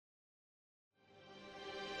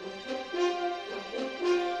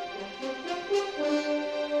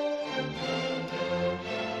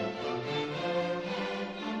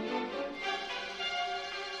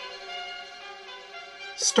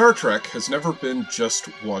Star Trek has never been just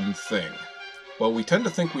one thing. While we tend to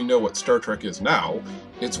think we know what Star Trek is now,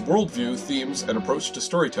 its worldview, themes, and approach to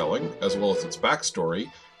storytelling, as well as its backstory,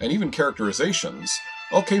 and even characterizations,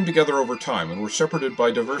 all came together over time and were shepherded by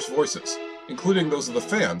diverse voices, including those of the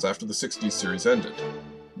fans after the 60s series ended.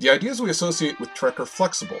 The ideas we associate with Trek are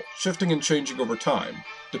flexible, shifting and changing over time,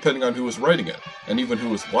 depending on who was writing it, and even who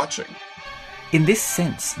was watching. In this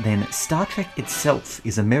sense, then, Star Trek itself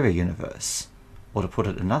is a mirror universe. Or to put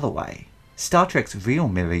it another way, Star Trek's real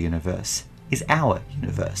mirror universe is our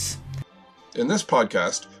universe. In this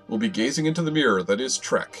podcast, we'll be gazing into the mirror that is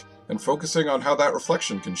Trek, and focusing on how that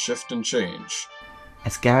reflection can shift and change.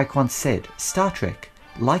 As Garak once said, Star Trek,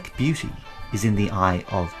 like beauty, is in the eye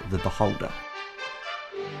of the beholder.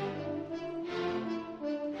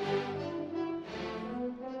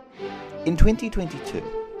 In 2022,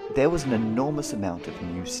 there was an enormous amount of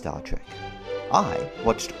new Star Trek. I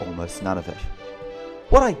watched almost none of it.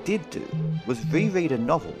 What I did do was reread a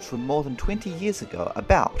novel from more than 20 years ago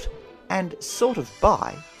about, and sort of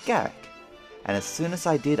by, Garak. And as soon as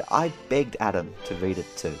I did, I begged Adam to read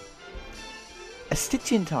it too. A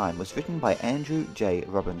Stitch in Time was written by Andrew J.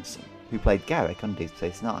 Robinson, who played Garak on Deep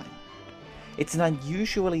Space Nine. It's an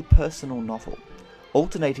unusually personal novel,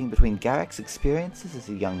 alternating between Garak's experiences as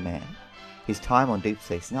a young man, his time on Deep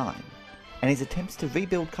Space Nine, and his attempts to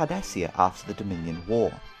rebuild Cardassia after the Dominion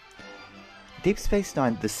War. Deep Space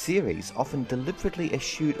Nine, the series, often deliberately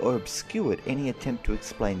eschewed or obscured any attempt to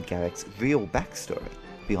explain Garak's real backstory,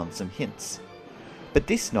 beyond some hints. But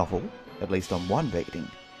this novel, at least on one reading,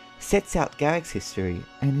 sets out Garak's history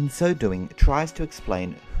and in so doing tries to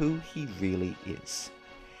explain who he really is.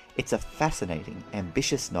 It's a fascinating,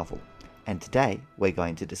 ambitious novel, and today we're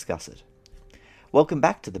going to discuss it. Welcome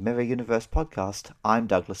back to the Mirror Universe podcast. I'm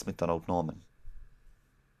Douglas MacDonald Norman.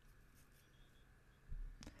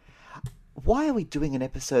 Why are we doing an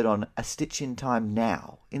episode on A Stitch in Time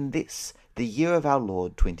now, in this, the year of our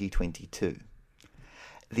Lord 2022?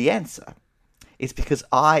 The answer is because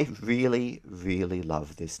I really, really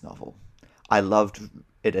love this novel. I loved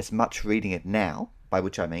it as much reading it now, by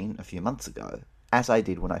which I mean a few months ago, as I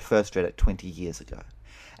did when I first read it 20 years ago.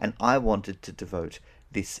 And I wanted to devote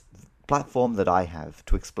this platform that I have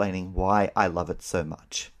to explaining why I love it so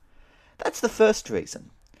much. That's the first reason.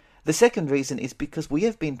 The second reason is because we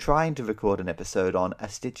have been trying to record an episode on A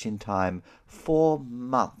Stitch in Time for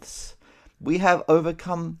months. We have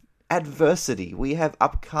overcome adversity. We have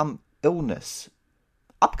overcome illness.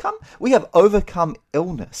 We have overcome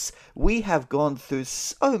illness. We have gone through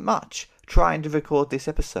so much trying to record this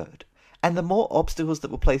episode. And the more obstacles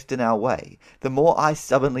that were placed in our way, the more I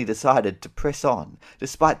stubbornly decided to press on,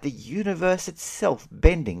 despite the universe itself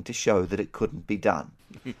bending to show that it couldn't be done.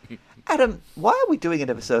 Adam, why are we doing an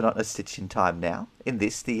episode on A Stitch in Time now, in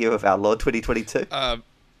this, the year of our Lord 2022?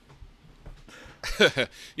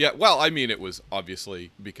 Yeah, well, I mean, it was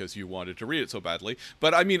obviously because you wanted to read it so badly.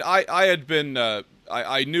 But I mean, I had been,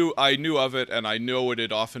 I knew of it, and I know it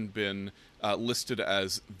had often been listed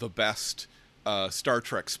as the best Star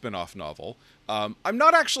Trek spinoff novel. I'm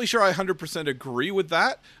not actually sure I 100% agree with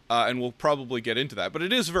that, and we'll probably get into that, but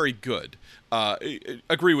it is very good.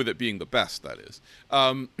 Agree with it being the best, that is.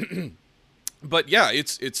 But yeah,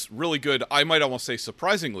 it's really good. I might almost say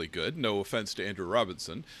surprisingly good. No offense to Andrew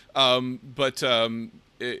Robinson, but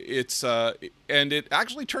it's and it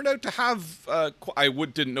actually turned out to have.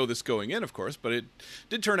 Didn't know this going in, of course, but it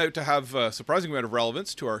did turn out to have a surprising amount of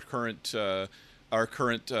relevance to our current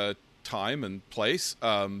time and place,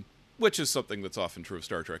 which is something that's often true of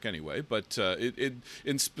Star Trek anyway. But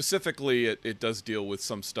specifically, it does deal with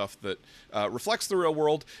some stuff that reflects the real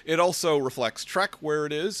world. It also reflects Trek where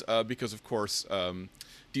it is, because of course,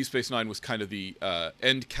 Deep Space Nine was kind of the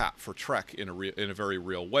end cap for Trek in a very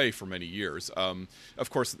real way for many years. Of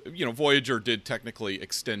course, Voyager did technically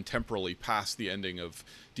extend temporally past the ending of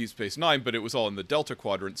Deep Space Nine, but it was all in the Delta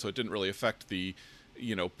Quadrant, so it didn't really affect the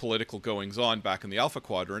political goings on back in the Alpha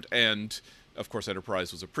Quadrant. And of course,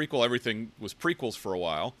 Enterprise was a prequel. Everything was prequels for a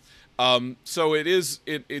while. So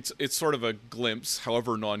it's sort of a glimpse,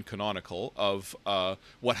 however non-canonical, of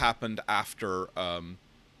what happened after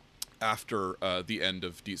the end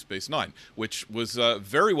of Deep Space Nine, which was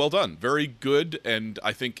very well done, very good, and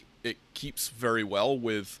I think it keeps very well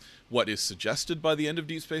with what is suggested by the end of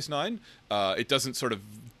Deep Space Nine. It doesn't sort of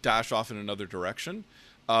dash off in another direction.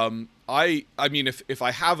 I mean, if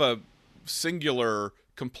I have a singular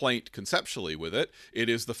complaint conceptually with it. It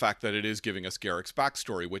is the fact that it is giving us Garak's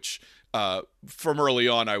backstory, which from early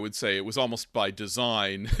on, I would say it was almost by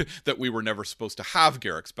design that we were never supposed to have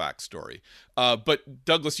Garak's backstory. But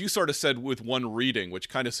Douglas, you sort of said with one reading, which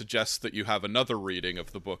kind of suggests that you have another reading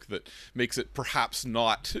of the book that makes it perhaps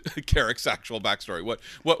not Garak's actual backstory. What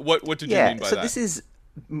did you mean by that? So this is...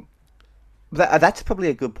 That's probably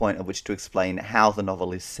a good point at which to explain how the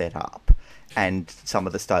novel is set up and some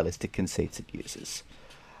of the stylistic conceits it uses.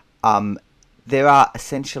 There are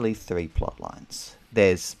essentially three plot lines.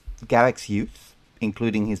 There's Garak's youth,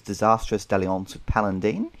 including his disastrous dalliance with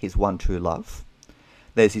Palandine, his one true love.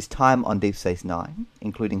 There's his time on Deep Space Nine,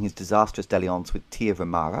 including his disastrous dalliance with Tia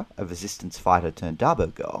Ramara, a resistance fighter turned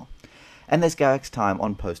Dabo girl. And there's Garak's time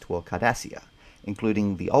on post-war Cardassia,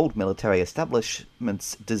 including the old military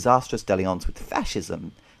establishment's disastrous dalliance with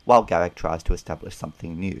fascism, while Garak tries to establish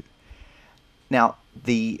something new. Now,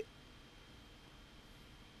 the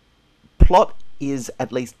plot is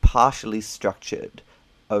at least partially structured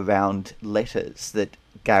around letters that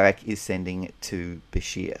Garak is sending to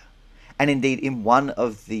Bashir. And indeed, in one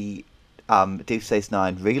of the Deep Space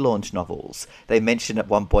Nine relaunch novels, they mention at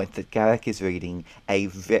one point that Garak is reading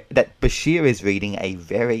that Bashir is reading a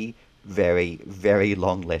very, very, very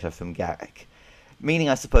long letter from Garak. Meaning,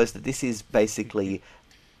 I suppose, that this is basically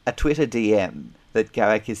a Twitter DM that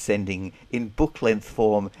Garak is sending in book-length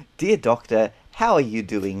form. Dear Doctor, how are you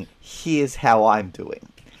doing? Here's how I'm doing.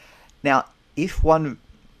 Now, if one...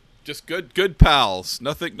 Just good pals.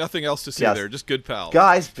 Nothing else to see there. Just good pals.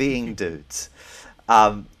 Guys being dudes.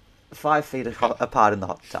 5 feet apart in the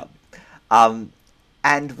hot tub.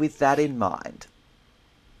 And with that in mind,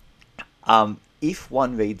 if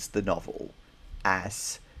one reads the novel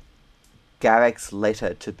as Garak's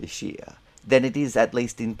letter to Bashir, then it is at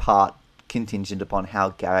least in part contingent upon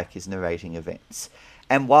how Garak is narrating events.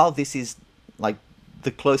 And while this is like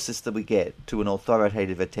the closest that we get to an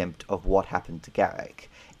authoritative attempt of what happened to Garak,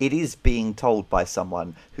 it is being told by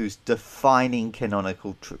someone whose defining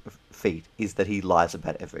canonical feat is that he lies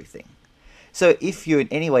about everything. So if you're in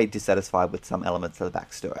any way dissatisfied with some elements of the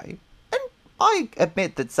backstory, and I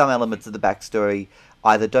admit that some elements of the backstory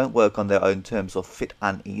either don't work on their own terms or fit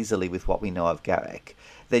uneasily with what we know of Garak,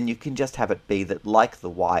 then you can just have it be that, like The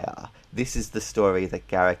Wire, this is the story that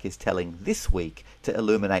Garak is telling this week to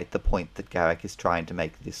illuminate the point that Garak is trying to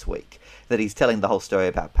make this week. That he's telling the whole story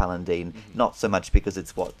about Palandine, not so much because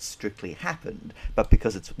it's what strictly happened, but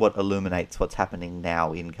because it's what illuminates what's happening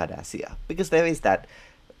now in Cardassia. Because there is that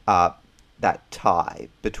tie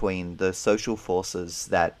between the social forces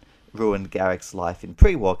that ruined Garak's life in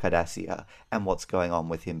pre-war Cardassia and what's going on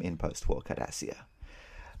with him in post-war Cardassia.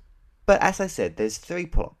 But as I said, there's three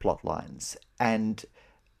plot lines, and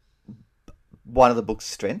one of the book's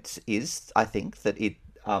strengths is, I think, that it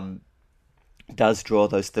does draw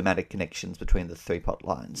those thematic connections between the three plot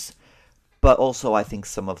lines. But also, I think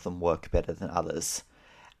some of them work better than others.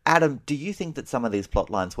 Adam, do you think that some of these plot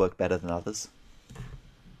lines work better than others?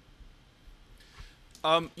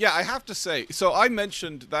 Yeah, I have to say, so I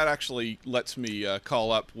mentioned that actually lets me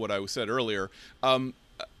call up what I said earlier.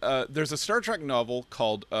 There's a Star Trek novel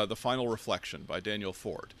called The Final Reflection by Daniel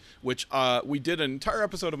Ford, which we did an entire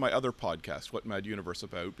episode of my other podcast, What Mad Universe,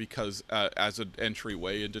 about, because as an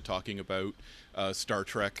entryway into talking about Star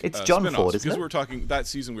Trek It's John spin-offs. Ford, isn't because it? we were talking, that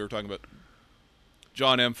season we were talking about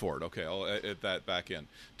John M. Ford. Okay, I'll edit that back in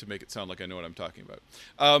to make it sound like I know what I'm talking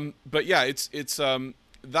about. But yeah, it's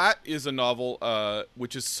that is a novel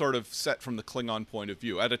which is sort of set from the Klingon point of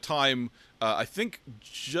view at a time, I think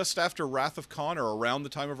just after Wrath of Khan, or around the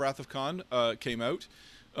time of Wrath of Khan came out.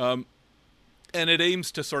 And it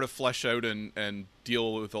aims to sort of flesh out and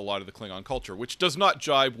deal with a lot of the Klingon culture, which does not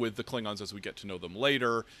jibe with the Klingons as we get to know them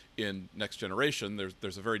later in Next Generation.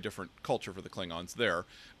 There's a very different culture for the Klingons there.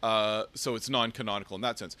 So it's non-canonical in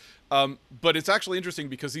that sense. But it's actually interesting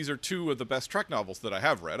because these are two of the best Trek novels that I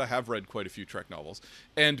have read. I have read quite a few Trek novels.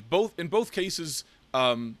 And in both cases,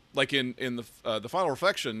 like in the Final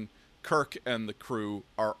Reflection, Kirk and the crew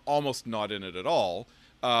are almost not in it at all.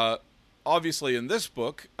 Obviously, in this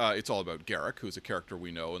book, it's all about Garak, who's a character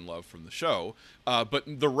we know and love from the show. But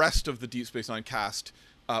the rest of the Deep Space Nine cast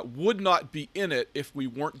would not be in it if we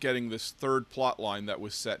weren't getting this third plot line that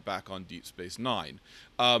was set back on Deep Space Nine.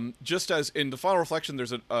 Just as in the Final Reflection,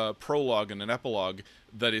 there's a prologue and an epilogue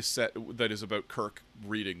that is about Kirk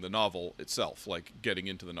reading the novel itself, like getting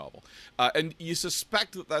into the novel. And you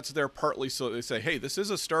suspect that that's there partly so they say, hey, this is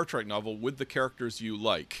a Star Trek novel with the characters you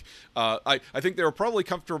like. I think they were probably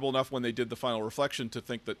comfortable enough when they did the final reflection to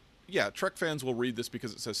think that, yeah, Trek fans will read this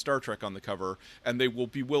because it says Star Trek on the cover, and they will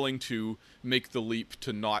be willing to make the leap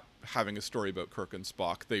to not having a story about Kirk and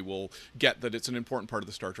Spock. They will get that it's an important part of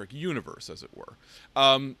the Star Trek universe, as it were.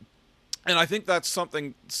 And I think that's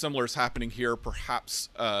something similar is happening here. Perhaps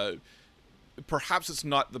it's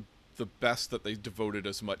not the best that they devoted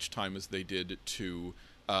as much time as they did to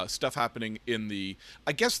stuff happening in the...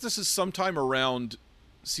 I guess this is sometime around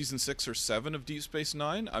season 6 or 7 of Deep Space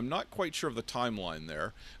Nine. I'm not quite sure of the timeline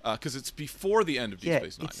there, because it's before the end of Deep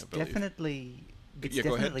Space Nine, I believe. It's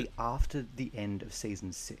definitely after the end of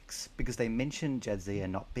season 6, because they mentioned Jadzia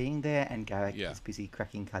not being there, and Garak is busy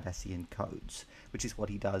cracking Cardassian codes, which is what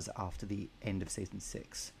he does after the end of season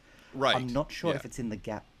 6. Right. I'm not sure if it's in the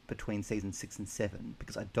gap between season 6 and 7,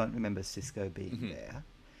 because I don't remember Cisco being there.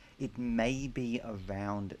 It may be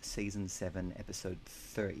around season 7, episode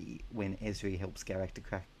 3, when Ezri helps Garak to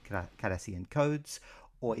crack Cardassian codes,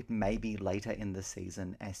 or it may be later in the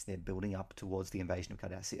season as they're building up towards the invasion of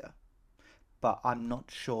Cardassia. But I'm not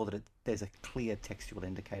sure that there's a clear textual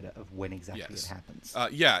indicator of when exactly it happens.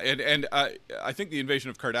 And I think the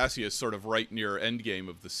invasion of Cardassia is sort of right near endgame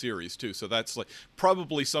of the series, too. So that's like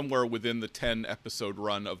probably somewhere within the 10-episode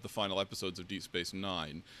run of the final episodes of Deep Space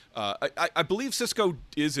Nine. I believe Cisco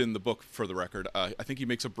is in the book, for the record. I think he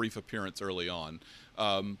makes a brief appearance early on.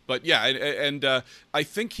 But yeah, and I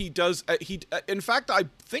think he does. In fact, I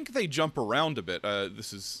think they jump around a bit.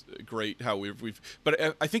 This is great how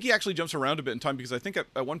but I think he actually jumps around a bit in time, because I think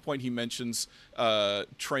at one point he mentions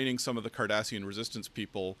training some of the Cardassian resistance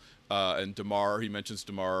people, and Damar. He mentions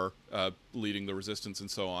Damar leading the resistance and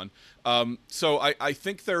so on. So I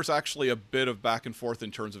think there's actually a bit of back and forth in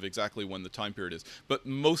terms of exactly when the time period is. But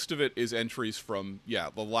most of it is entries from the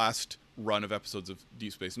last run of episodes of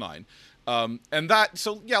Deep Space Nine. And that,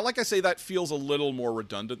 so yeah, like I say, that feels a little more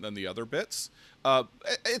redundant than the other bits.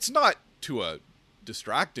 It's not to a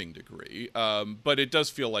distracting degree, but it does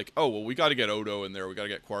feel like, oh, well, we got to get Odo in there, we got to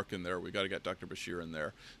get Quark in there, we got to get Dr. Bashir in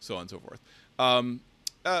there, so on and so forth.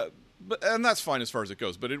 And that's fine as far as it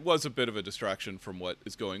goes, but it was a bit of a distraction from what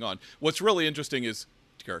is going on. What's really interesting is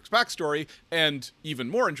Garak's backstory, and even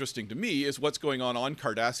more interesting to me is what's going on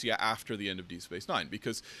Cardassia after the end of Deep Space Nine,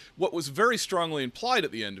 because what was very strongly implied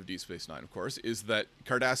at the end of Deep Space Nine, of course, is that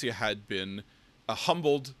Cardassia had been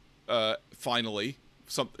humbled, finally,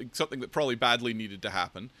 something that probably badly needed to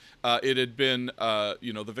happen. It had been,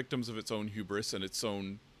 the victims of its own hubris and its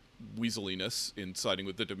own weaseliness in siding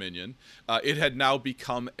with the Dominion. It had now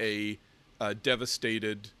become a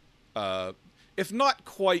devastated, if not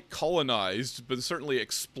quite colonized, but certainly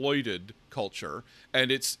exploited culture,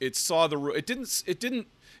 and it saw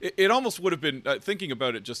it almost would have been, thinking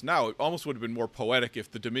about it just now, it almost would have been more poetic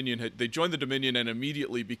if the Dominion they joined the Dominion and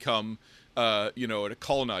immediately become, a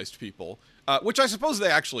colonized people, which I suppose they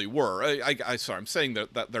actually were. I'm saying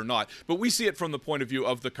that they're not, but we see it from the point of view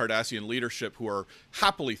of the Cardassian leadership, who are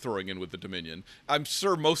happily throwing in with the Dominion. I'm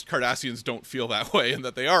sure most Cardassians don't feel that way, and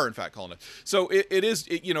that they are in fact colonized. So it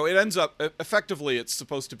ends up, effectively, it's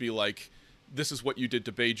supposed to be like, this is what you did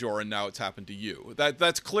to Bajor, and now it's happened to you.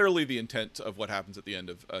 That's clearly the intent of what happens at the end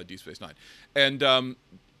of Deep Space Nine. And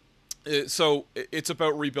so it's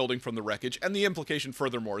about rebuilding from the wreckage. And the implication,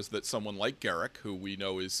 furthermore, is that someone like Garak, who we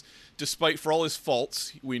know is, despite for all his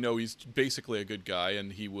faults, we know he's basically a good guy,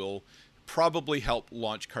 and he will probably help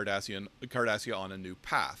launch Cardassia on a new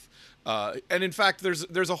path. And in fact,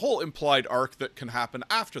 there's a whole implied arc that can happen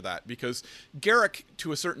after that, because Garak,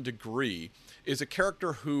 to a certain degree, is a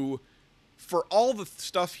character who, for all the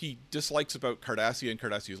stuff he dislikes about Cardassia and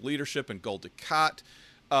Cardassia's leadership and Gul Dukat,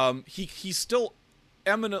 he's still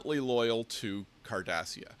eminently loyal to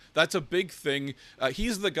Cardassia. That's a big thing.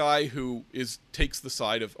 He's the guy who takes the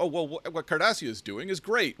side of, what Cardassia is doing is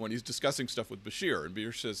great, when he's discussing stuff with Bashir. And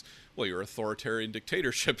Bashir says, well, your authoritarian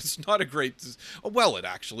dictatorship is not a great... well, it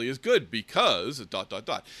actually is good because... ...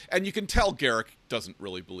 And you can tell Garak doesn't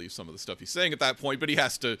really believe some of the stuff he's saying at that point, but he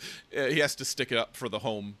has to stick it up for the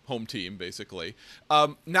home team, basically.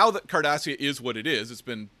 Now that Cardassia is what it is, it's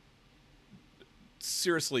been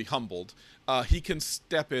seriously humbled, he can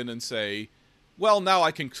step in and say, well, now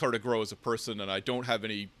I can sort of grow as a person, and I don't have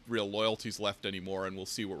any real loyalties left anymore, and we'll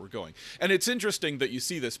see where we're going. And it's interesting that you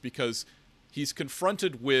see this, because he's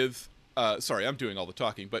confronted with... sorry, I'm doing all the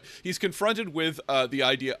talking, but he's confronted with the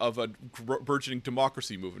idea of a burgeoning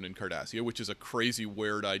democracy movement in Cardassia, which is a crazy,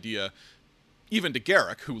 weird idea, even to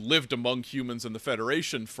Garak, who lived among humans in the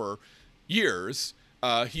Federation for years.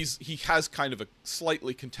 he has kind of a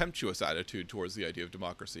slightly contemptuous attitude towards the idea of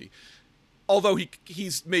democracy. Although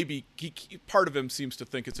he's maybe part of him seems to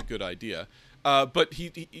think it's a good idea, but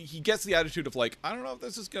he gets the attitude of like, I don't know if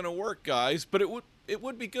this is going to work, guys, but it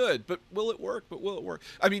would be good. But will it work? But will it work?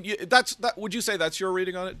 I mean, that. Would you say that's your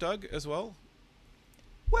reading on it, Doug, as well?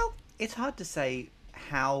 Well, it's hard to say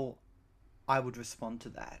how I would respond to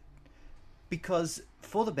that. Because,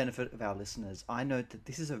 for the benefit of our listeners, I note that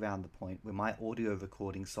this is around the point where my audio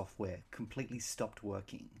recording software completely stopped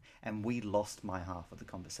working and we lost my half of the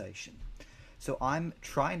conversation. So I'm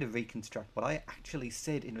trying to reconstruct what I actually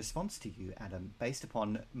said in response to you, Adam, based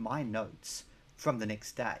upon my notes from the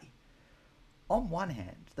next day. On one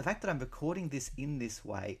hand, the fact that I'm recording this in this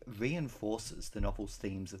way reinforces the novel's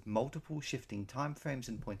themes of multiple shifting timeframes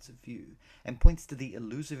and points of view, and points to the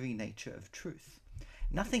illusory nature of truth.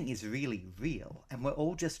 Nothing is really real, and we're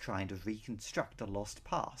all just trying to reconstruct a lost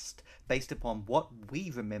past, based upon what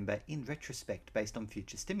we remember in retrospect based on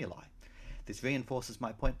future stimuli. This reinforces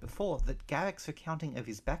my point before that Garak's recounting of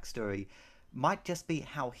his backstory might just be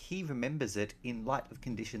how he remembers it in light of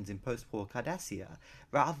conditions in post-war Cardassia,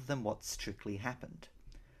 rather than what strictly happened.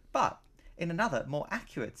 But, in another, more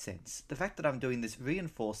accurate sense, the fact that I'm doing this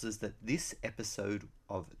reinforces that this episode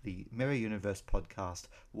of the Mirror Universe podcast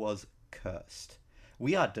was cursed.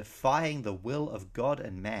 We are defying the will of God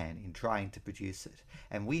and man in trying to produce it,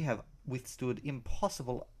 and we have withstood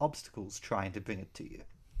impossible obstacles trying to bring it to you.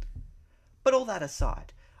 But all that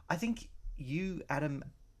aside, I think you, Adam,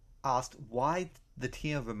 asked why the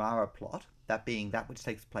Tia Ramara plot, that being that which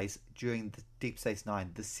takes place during the Deep Space Nine,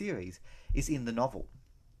 the series, is in the novel.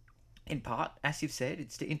 In part, as you've said,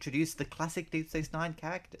 it's to introduce the classic Deep Space Nine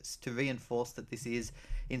characters, to reinforce that this is,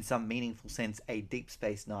 in some meaningful sense, a Deep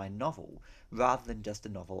Space Nine novel, rather than just a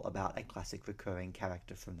novel about a classic recurring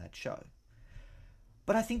character from that show.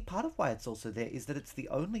 But I think part of why it's also there is that it's the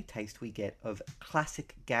only taste we get of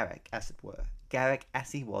classic Garak, as it were. Garak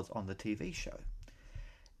as he was on the TV show.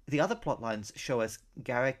 The other plotlines show us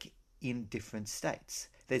Garak in different states.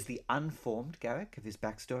 There's the unformed Garak of his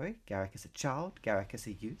backstory, Garak as a child, Garak as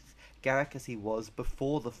a youth, Garak as he was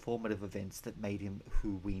before the formative events that made him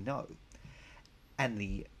who we know. And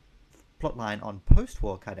the plotline on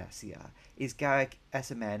post-war Cardassia is Garak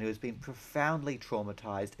as a man who has been profoundly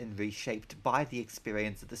traumatized and reshaped by the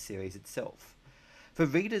experience of the series itself. For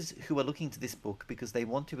readers who are looking to this book because they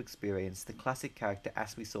want to experience the classic character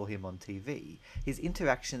as we saw him on TV, his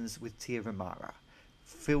interactions with Tia Ramara,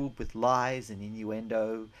 filled with lies and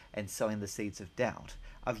innuendo and sowing the seeds of doubt,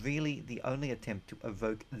 are really the only attempt to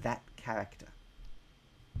evoke that character.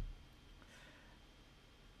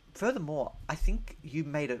 Furthermore, I think you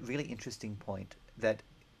made a really interesting point that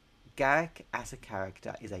Garak as a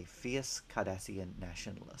character is a fierce Cardassian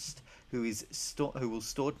nationalist who will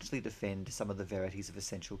staunchly defend some of the verities of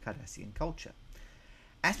essential Cardassian culture.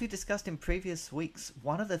 As we discussed in previous weeks,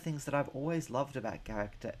 one of the things that I've always loved about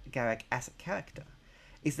Garak as a character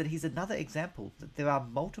is that he's another example that there are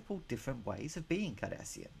multiple different ways of being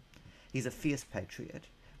Cardassian. He's a fierce patriot,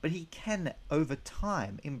 but he can, over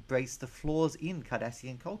time, embrace the flaws in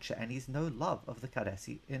Cardassian culture, and he's no love of the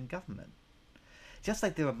Cardassian government. Just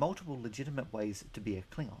like there are multiple legitimate ways to be a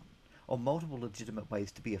Klingon, or multiple legitimate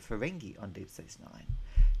ways to be a Ferengi on Deep Space Nine,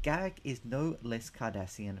 Garak is no less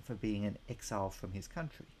Cardassian for being an exile from his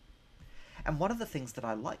country. And one of the things that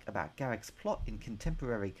I like about Garak's plot in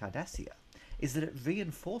contemporary Cardassia is that it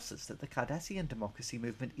reinforces that the Cardassian democracy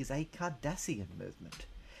movement is a Cardassian movement.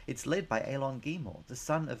 It's led by Elim Garak, the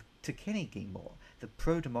son of Tekeni Garak, the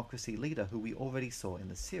pro-democracy leader who we already saw in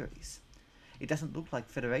the series. It doesn't look like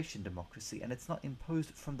Federation democracy, and it's not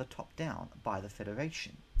imposed from the top down by the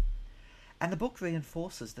Federation. And the book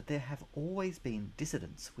reinforces that there have always been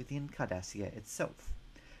dissidents within Cardassia itself,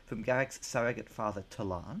 from Garak's surrogate father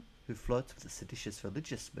Talan, who flirts with the seditious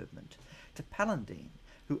religious movement, to Palandine,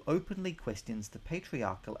 who openly questions the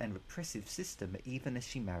patriarchal and repressive system even as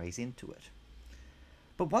she marries into it.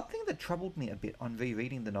 But one thing that troubled me a bit on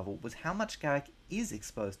rereading the novel was how much Garak is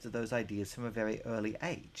exposed to those ideas from a very early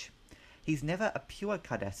age. He's never a pure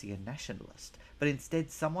Cardassian nationalist, but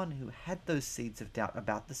instead someone who had those seeds of doubt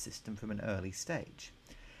about the system from an early stage.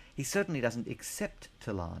 He certainly doesn't accept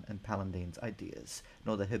Talan and Palandine's ideas,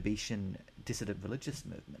 nor the Herbacean dissident religious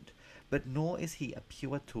movement, but nor is he a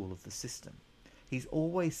pure tool of the system. He's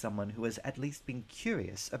always someone who has at least been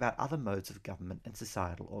curious about other modes of government and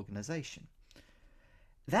societal organization.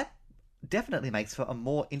 That definitely makes for a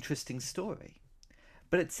more interesting story.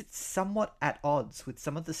 But it sits somewhat at odds with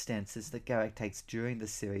some of the stances that Garak takes during the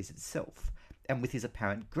series itself, and with his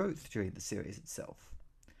apparent growth during the series itself.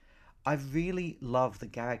 I really love the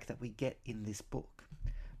Garak that we get in this book,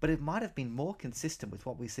 but it might have been more consistent with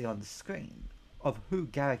what we see on the screen of who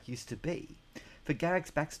Garak used to be, for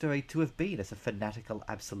Garak's backstory to have been as a fanatical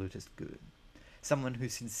absolutist goon. Someone who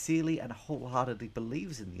sincerely and wholeheartedly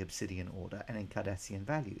believes in the Obsidian Order and in Cardassian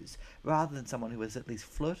values, rather than someone who has at least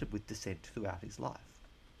flirted with dissent throughout his life.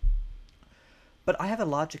 But I have a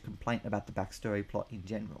larger complaint about the backstory plot in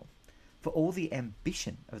general. For all the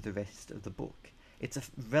ambition of the rest of the book, it's a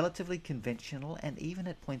relatively conventional and even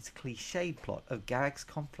at points cliched plot of Garak's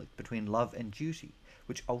conflict between love and duty,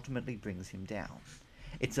 which ultimately brings him down.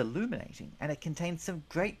 It's illuminating, and it contains some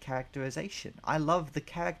great characterization. I love the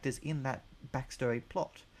characters in that backstory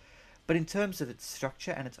plot. But in terms of its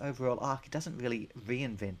structure and its overall arc, it doesn't really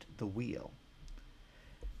reinvent the wheel.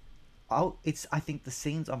 It's, I think, the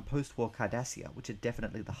scenes on post-war Cardassia, which are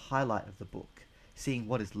definitely the highlight of the book, seeing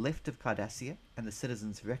what is left of Cardassia and the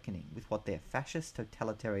citizens reckoning with what their fascist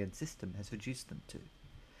totalitarian system has reduced them to.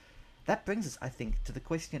 That brings us, I think, to the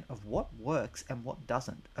question of what works and what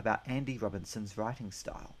doesn't about Andy Robinson's writing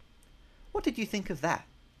style. What did you think of that?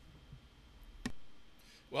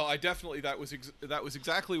 Well, I definitely that was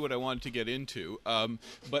exactly what I wanted to get into.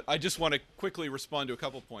 But I just want to quickly respond to a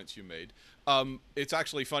couple points you made. It's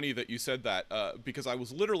actually funny that you said that because I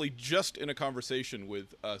was literally just in a conversation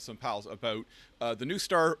with some pals about the new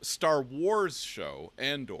Star Wars show,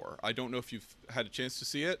 Andor. I don't know if you've had a chance to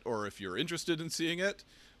see it or if you're interested in seeing it.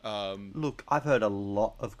 Look, I've heard a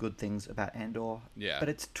lot of good things about Andor, yeah. But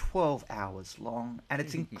it's 12 hours long, and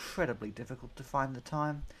it's incredibly difficult to find the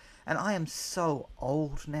time. And I am so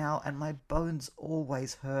old now, and my bones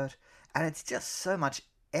always hurt, and it's just so much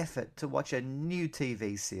effort to watch a new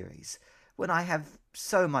TV series, when I have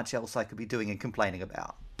so much else I could be doing and complaining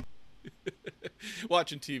about.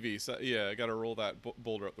 Watching TV, so yeah, I got to roll that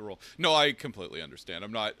boulder up the roll. No, I completely understand.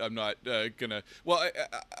 I'm not gonna. Well,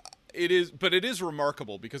 it is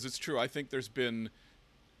remarkable because it's true. I think there's been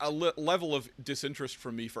a level of disinterest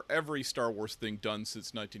from me for every Star Wars thing done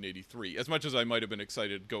since 1983. As much as I might have been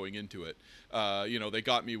excited going into it, they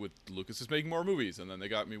got me with Lucas is making more movies, and then they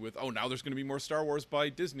got me with now there's going to be more Star Wars by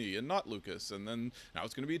Disney and not Lucas, and then now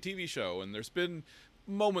it's going to be a TV show, and there's been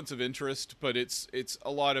moments of interest, but it's a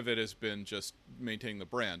lot of it has been just maintaining the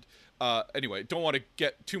brand. Anyway, don't want to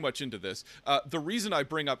get too much into this. The reason I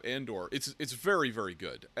bring up Andor, it's very, very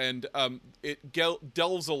good, and it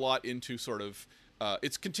delves a lot into sort of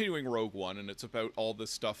it's continuing Rogue One, and it's about all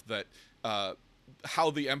this stuff that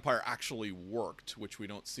how the Empire actually worked, which we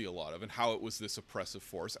don't see a lot of, and how it was this oppressive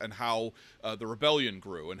force, and how the rebellion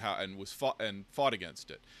grew, and was fought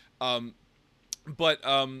against it. But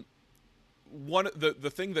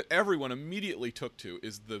the thing that everyone immediately took to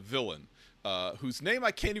is the villain, whose name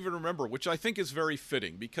I can't even remember, which I think is very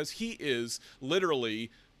fitting because he is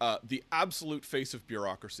literally the absolute face of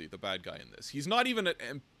bureaucracy, the bad guy in this. He's not even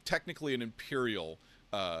technically an Imperial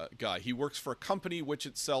guy. He works for a company which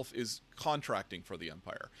itself is contracting for the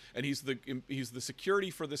Empire, and he's the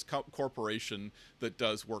security for this corporation that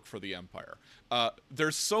does work for the Empire.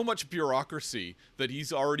 There's so much bureaucracy that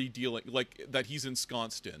he's already that he's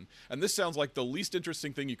ensconced in, and this sounds like the least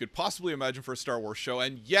interesting thing you could possibly imagine for a Star Wars show,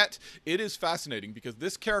 and yet it is fascinating because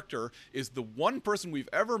this character is the one person we've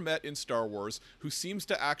ever met in Star Wars who seems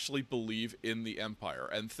to actually believe in the Empire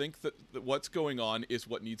and think that what's going on is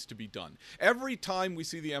what needs to be done. Every time we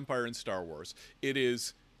see the Empire in Star Wars, it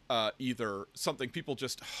is either something people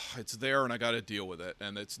just, it's there and I got to deal with it,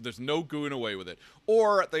 and there's no going away with it.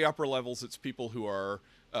 Or at the upper levels, it's people who are,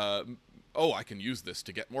 I can use this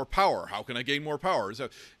to get more power. How can I gain more power? So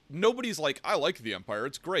nobody's like, I like the Empire.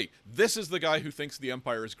 It's great. This is the guy who thinks the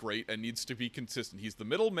Empire is great and needs to be consistent. He's the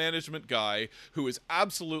middle management guy who is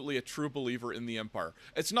absolutely a true believer in the Empire.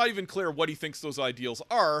 It's not even clear what he thinks those ideals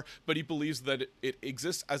are, but he believes that it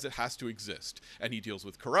exists as it has to exist. And he deals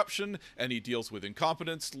with corruption, and he deals with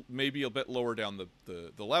incompetence, maybe a bit lower down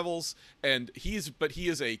the levels. And he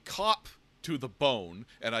is a cop to the bone,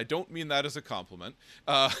 and I don't mean that as a compliment,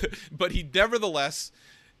 but he nevertheless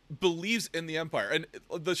believes in the Empire. And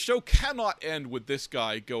the show cannot end with this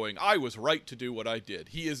guy going, I was right to do what I did.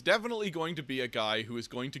 He is definitely going to be a guy who is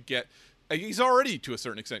going to get, he's already to a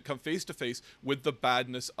certain extent come face to face with the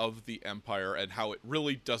badness of the Empire and how it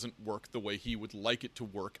really doesn't work the way he would like it to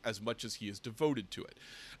work as much as he is devoted to it.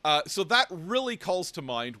 So that really calls to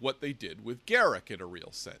mind what they did with Garak in a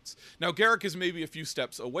real sense. Now, Garak is maybe a few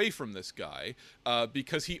steps away from this guy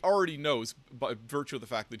because he already knows, by virtue of the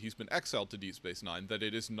fact that he's been exiled to Deep Space Nine, that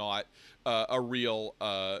it is not a real,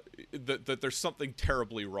 that there's something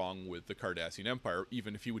terribly wrong with the Cardassian Empire,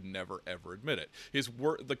 even if he would never, ever admit it.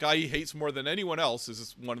 The guy he hates more than anyone else,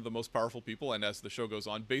 is one of the most powerful people, and as the show goes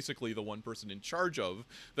on, basically the one person in charge of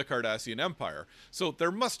the Cardassian Empire. So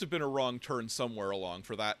there must have been a wrong turn somewhere along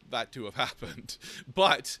for that to have happened.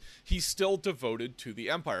 But he's still devoted to the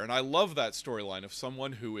Empire, and I love that storyline of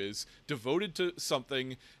someone who is devoted to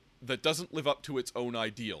something that doesn't live up to its own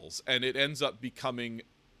ideals, and it ends up becoming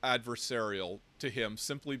adversarial to him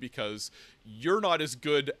simply because you're not as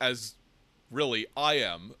good as really I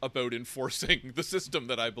am about enforcing the system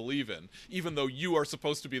that I believe in, even though you are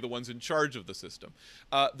supposed to be the ones in charge of the system.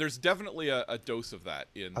 There's definitely a dose of that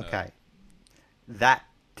in... Okay. That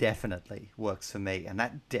definitely works for me, and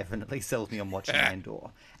that definitely sells me on watching Andor.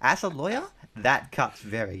 As a lawyer, that cuts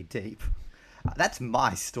very deep. That's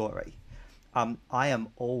my story. I am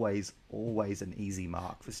always an easy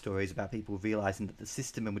mark for stories about people realizing that the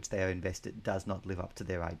system in which they are invested does not live up to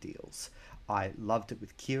their ideals. I loved it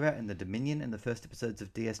with Kira in the Dominion in the first episodes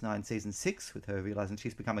of DS9 Season 6, with her realizing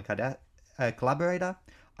she's become a collaborator.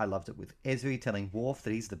 I loved it with Ezri telling Worf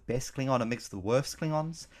that he's the best Klingon amidst the worst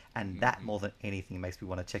Klingons, and that more than anything makes me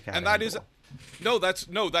want to check out. And that is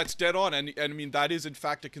that's dead on, and I mean that is in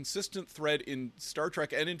fact a consistent thread in Star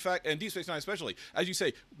Trek, and in fact, and Deep Space Nine especially. As you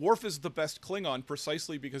say, Worf is the best Klingon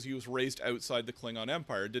precisely because he was raised outside the Klingon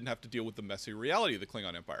Empire, didn't have to deal with the messy reality of the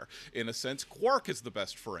Klingon Empire. In a sense, Quark is the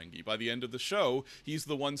best Ferengi. By the end of the show, he's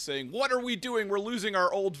the one saying, "What are we doing? We're losing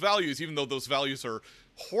our old values," even though those values are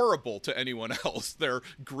horrible to anyone else. They're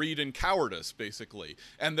greed and cowardice, basically,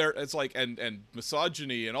 and it's like and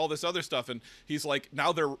misogyny and all this other stuff. And he's like,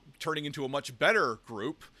 now they're turning into a much better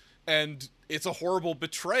group, and it's a horrible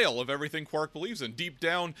betrayal of everything Quark believes in. Deep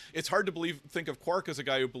down, it's hard to think of Quark as a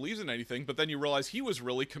guy who believes in anything, but then you realize he was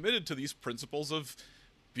really committed to these principles of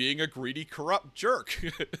being a greedy, corrupt jerk.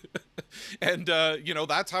 And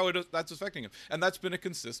that's how that's affecting him, and that's been a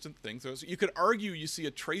consistent thing. So you could argue you see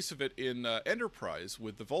a trace of it in Enterprise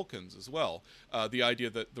with the Vulcans as well. The idea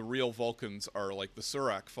that the real Vulcans are like the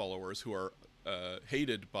Surak followers, who are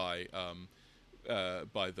hated by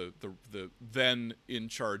the then in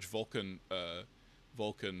charge Vulcan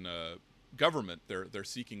government. They're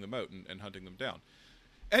seeking them out and hunting them down.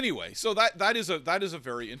 Anyway, so that is a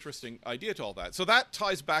very interesting idea to all that. So that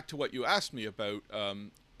ties back to what you asked me about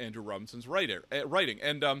Andrew Robinson's writing.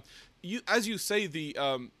 And as you say, the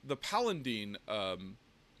Palandine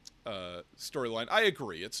storyline, I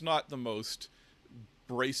agree. It's not the most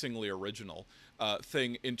bracingly original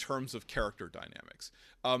thing in terms of character dynamics.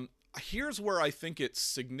 Here's where I think it's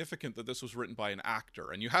significant that this was written by an actor,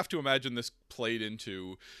 and you have to imagine this played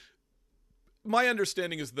into... My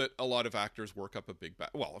understanding is that a lot of actors work up a big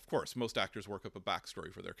well, of course, most actors work up a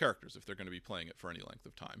backstory for their characters if they're going to be playing it for any length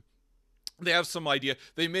of time. They have some idea.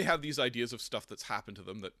 They may have these ideas of stuff that's happened to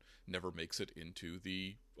them that never makes it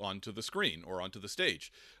onto the screen or onto the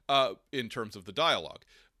stage in terms of the dialogue.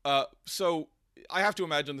 So I have to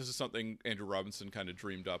imagine this is something Andrew Robinson kind of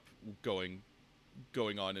dreamed up going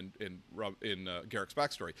on in Garak's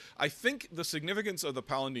backstory. I think the significance of the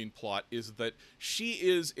Palandine plot is that she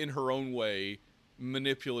is, in her own way,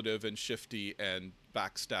 manipulative and shifty and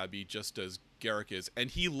backstabby, just as Garak is,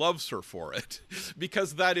 and he loves her for it.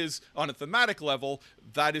 Because that is, on a thematic level,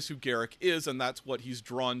 that is who Garak is, and that's what he's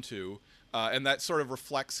drawn to, and that sort of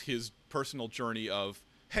reflects his personal journey of,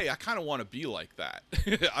 hey, I kind of want to be like that.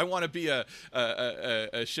 I want to be a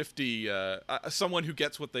shifty, someone who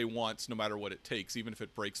gets what they want no matter what it takes, even if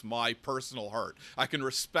it breaks my personal heart. I can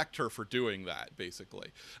respect her for doing that,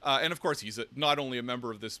 basically. And of course, he's not only a member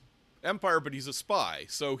of this empire, but he's a spy.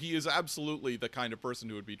 So he is absolutely the kind of person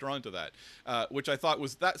who would be drawn to that, which I thought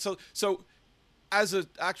was that. So as an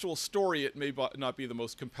actual story, it may not be the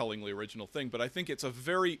most compellingly original thing, but I think it's a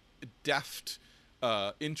very deft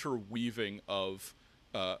interweaving of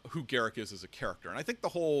who Garak is as a character. And I think the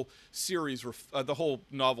whole series, the whole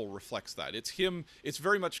novel reflects that. It's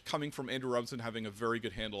very much coming from Andrew Robinson having a very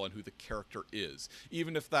good handle on who the character is,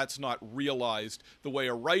 even if that's not realized the way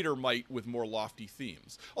a writer might with more lofty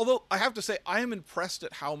themes. Although, I have to say, I am impressed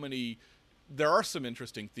at how many... There are some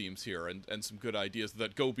interesting themes here and some good ideas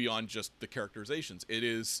that go beyond just the characterizations. It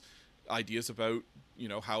is ideas about,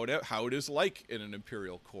 how it is like in an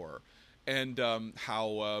Imperial Corps, and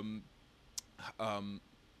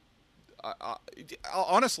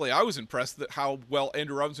honestly, I was impressed that how well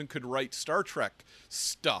Andrew Robinson could write Star Trek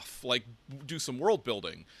stuff, like do some world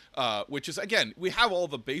building, which is, again, we have all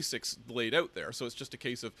the basics laid out there, so it's just a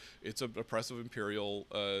case of it's an oppressive Imperial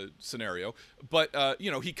scenario, but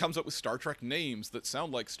he comes up with Star Trek names that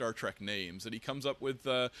sound like Star Trek names, and he comes up with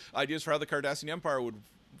ideas for how the Cardassian Empire would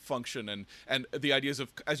function, and the ideas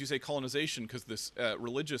of, as you say, colonization, because this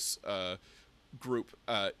religious group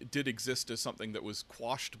did exist as something that was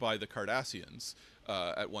quashed by the Cardassians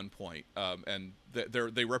at one point, and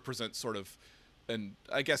they represent sort of an,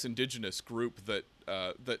 I guess, indigenous group that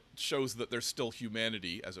that shows that there's still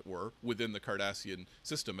humanity, as it were, within the Cardassian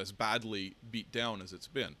system, as badly beat down as it's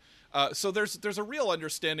been. So there's a real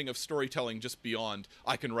understanding of storytelling just beyond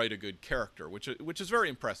I can write a good character, which is very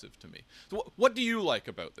impressive to me. So what do you like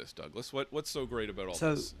about this, Douglas? What's so great about all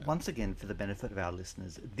this? So, once again, for the benefit of our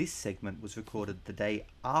listeners, this segment was recorded the day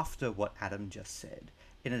after what Adam just said,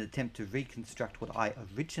 in an attempt to reconstruct what I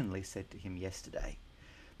originally said to him yesterday.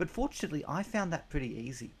 But fortunately, I found that pretty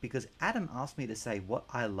easy, because Adam asked me to say what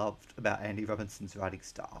I loved about Andy Robinson's writing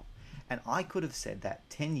style. And I could have said that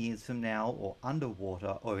 10 years from now, or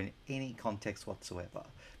underwater, or in any context whatsoever,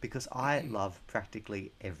 because I love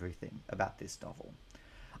practically everything about this novel.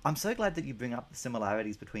 I'm so glad that you bring up the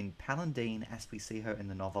similarities between Palandine as we see her in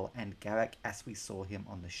the novel and Garak as we saw him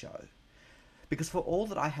on the show. Because for all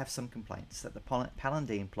that I have some complaints that the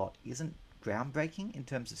Palandine plot isn't groundbreaking in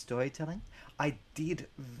terms of storytelling, I did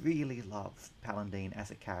really love Palandine as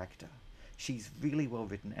a character. She's really well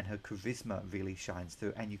written and her charisma really shines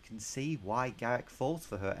through, and you can see why Garak falls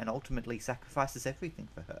for her and ultimately sacrifices everything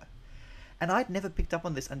for her. And I'd never picked up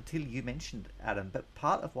on this until you mentioned it, Adam, but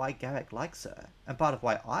part of why Garak likes her, and part of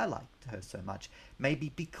why I liked her so much, may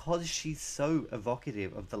be because she's so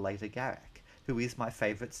evocative of the later Garak, who is my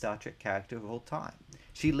favourite Star Trek character of all time.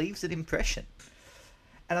 She leaves an impression.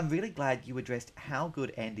 And I'm really glad you addressed how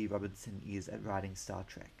good Andy Robinson is at writing Star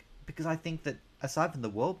Trek, because I think that, aside from the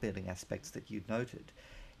world-building aspects that you noted,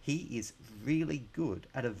 he is really good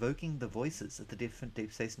at evoking the voices of the different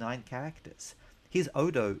Deep Space Nine characters. His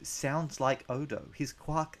Odo sounds like Odo, his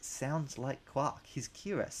Quark sounds like Quark, his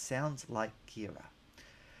Kira sounds like Kira.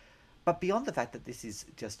 But beyond the fact that this is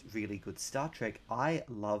just really good Star Trek, I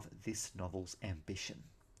love this novel's ambition.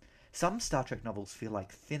 Some Star Trek novels feel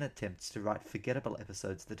like thin attempts to write forgettable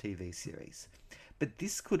episodes of the TV series. But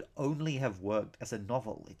this could only have worked as a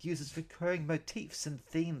novel. It uses recurring motifs and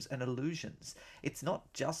themes and allusions. It's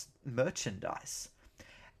not just merchandise.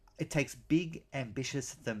 It takes big,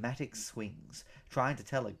 ambitious thematic swings, trying to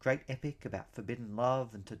tell a great epic about forbidden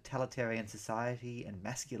love and totalitarian society and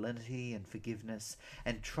masculinity and forgiveness,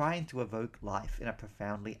 and trying to evoke life in a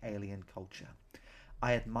profoundly alien culture.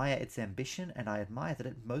 I admire its ambition, and I admire that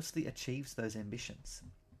it mostly achieves those ambitions.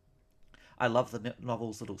 I love the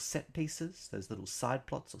novel's little set pieces, those little side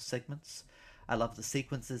plots or segments. I love the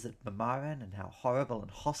sequences at Mamaran and how horrible and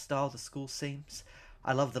hostile the school seems.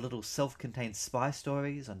 I love the little self-contained spy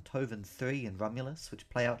stories on Tovan 3 and Romulus, which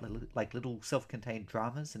play out like little self-contained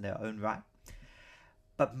dramas in their own right.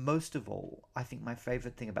 But most of all, I think my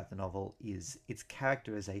favourite thing about the novel is its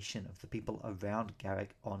characterization of the people around Garak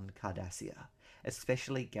on Cardassia,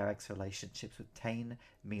 especially Garak's relationships with Tain,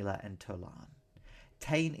 Mila, and Tolan.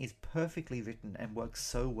 Tain is perfectly written and works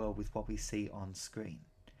so well with what we see on screen.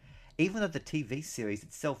 Even though the TV series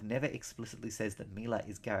itself never explicitly says that Mila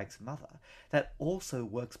is Garak's mother, that also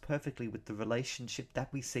works perfectly with the relationship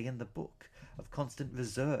that we see in the book, of constant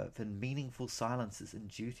reserve and meaningful silences and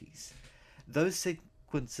duties. Those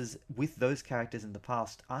sequences with those characters in the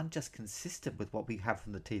past aren't just consistent with what we have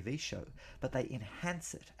from the TV show, but they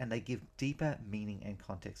enhance it and they give deeper meaning and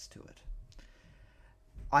context to it.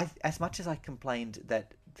 As much as I complained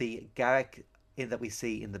that the Garak that we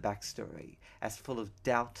see in the backstory as full of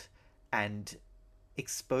doubt and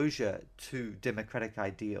exposure to democratic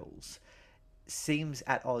ideals seems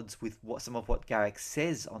at odds with some of what Garak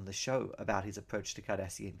says on the show about his approach to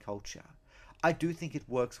Cardassian culture, I do think it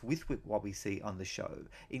works with what we see on the show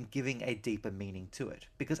in giving a deeper meaning to it,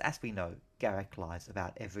 because as we know, Garak lies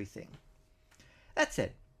about everything. That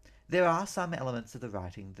said, there are some elements of the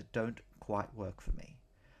writing that don't quite work for me.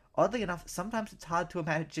 Oddly enough, sometimes it's hard to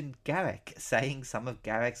imagine Garak saying some of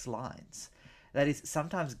Garak's lines. That is,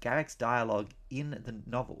 sometimes Garak's dialogue in the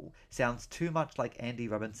novel sounds too much like Andy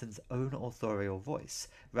Robinson's own authorial voice,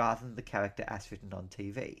 rather than the character as written on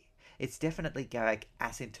TV. It's definitely Garak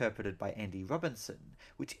as interpreted by Andy Robinson,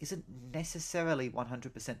 which isn't necessarily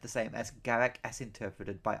 100% the same as Garak as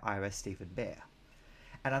interpreted by Ira Stephen Bear.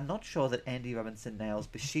 And I'm not sure that Andy Robinson nails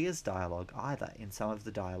Bashir's dialogue either in some of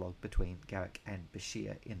the dialogue between Garak and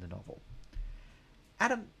Bashir in the novel.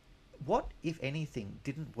 Adam, what, if anything,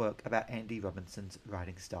 didn't work about Andy Robinson's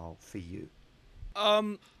writing style for you?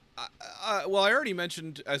 Well, I already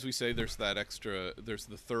mentioned, as we say, there's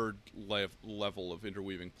the third level of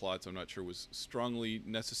interweaving plots I'm not sure was strongly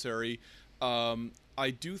necessary.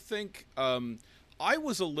 I do think I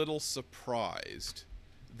was a little surprised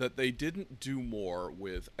that they didn't do more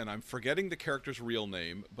with, and I'm forgetting the character's real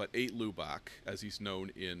name, but 8 Lubak, as he's known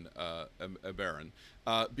in Baron,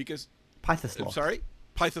 because Pythos I'm Lock. sorry?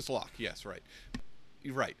 Pythos Lock, yes, right.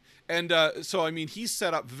 Right. And so, I mean, he's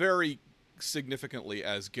set up very significantly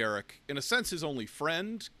as Garak, in a sense, his only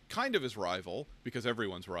friend, kind of his rival, because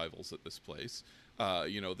everyone's rivals at this place.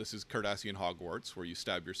 This is Cardassian Hogwarts, where you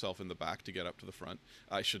stab yourself in the back to get up to the front.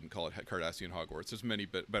 I shouldn't call it Cardassian Hogwarts. There's many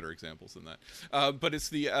better examples than that. But it's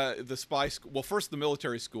the spy school. Well, first the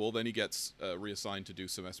military school, then he gets reassigned to do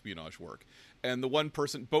some espionage work. And the one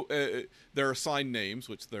person, they're assigned names,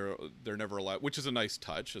 which they're never allowed, which is a nice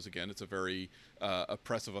touch, as again, it's a very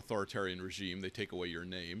oppressive authoritarian regime. They take away your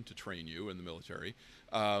name to train you in the military.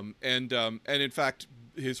 And in fact,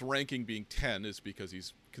 his ranking being 10 is because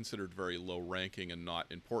he's considered very low ranking and not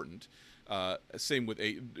important. Same with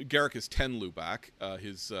 8. Garak is 10 Lubak.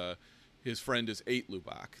 His friend is 8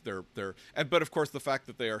 Lubak. But of course, the fact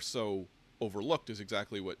that they are so overlooked is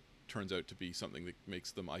exactly what turns out to be something that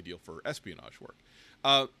makes them ideal for espionage work.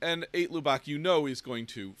 And 8 Lubak, is going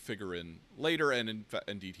to figure in later, and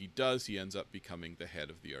indeed he does. He ends up becoming the head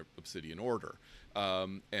of the Obsidian Order. I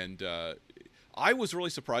was really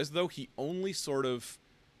surprised, though, he only sort of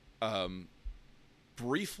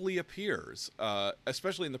briefly appears,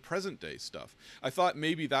 especially in the present day stuff. I thought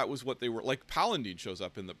maybe that was what they were, like Paladin shows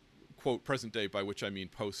up in the, quote, present day, by which I mean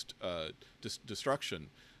post destruction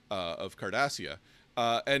of Cardassia.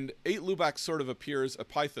 And 8 Lubak sort of appears,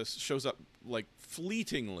 Pythos shows up like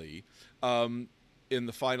fleetingly in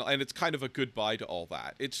the final, and it's kind of a goodbye to all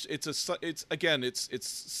that. It's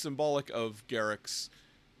symbolic of Garak's,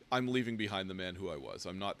 I'm leaving behind the man who I was.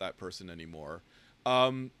 I'm not that person anymore.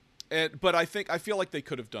 But I feel like they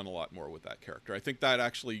could have done a lot more with that character. I think that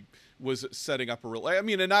actually was setting up a real, I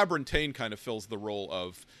mean, and Abrantane kind of fills the role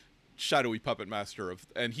of shadowy puppet master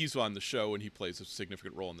and he's on the show and he plays a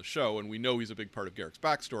significant role in the show, and we know he's a big part of Garak's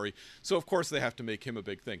backstory, so of course they have to make him a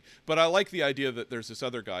big thing. But I like the idea that there's this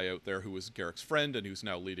other guy out there who was Garak's friend and who's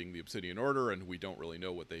now leading the Obsidian Order, and we don't really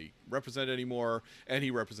know what they represent anymore, and he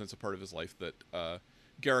represents a part of his life that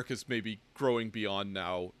Garak is maybe growing beyond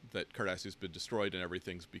now that Cardassia's been destroyed and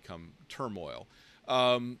everything's become turmoil.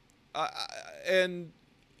 I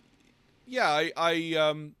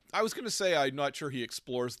was going to say I'm not sure he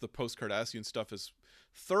explores the post-Cardassian stuff as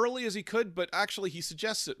thoroughly as he could, but actually he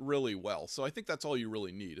suggests it really well. So I think that's all you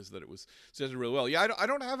really need, is that it was suggested really well. Yeah, I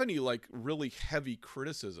don't have any like really heavy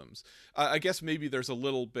criticisms. I guess maybe there's a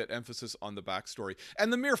little bit emphasis on the backstory,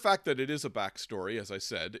 and the mere fact that it is a backstory, as I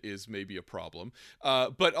said, is maybe a problem.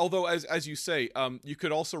 But although, as you say, you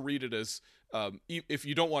could also read it as, if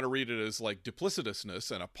you don't want to read it as like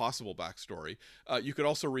duplicitousness and a possible backstory, you could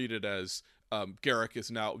also read it as Garak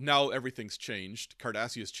is now everything's changed.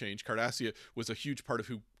 Cardassia's changed. Cardassia was a huge part of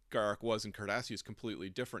who Garak was, and Cardassia is completely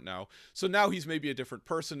different now. So now he's maybe a different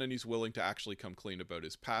person, and he's willing to actually come clean about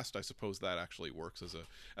his past. I suppose that actually works as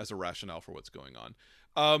a rationale for what's going on.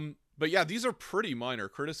 But yeah, these are pretty minor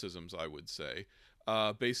criticisms, I would say,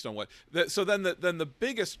 based on what. So then the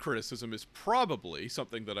biggest criticism is probably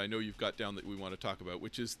something that I know you've got down that we want to talk about,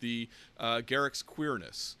 which is the Garak's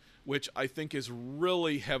queerness, which I think is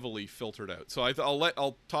really heavily filtered out. So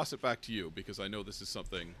I'll toss it back to you, because I know this is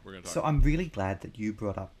something we're going to talk about. So I'm really glad that you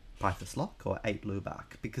brought up Pythos Lock, or 8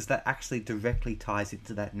 Lubak, because that actually directly ties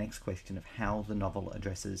into that next question of how the novel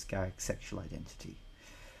addresses Garak's sexual identity.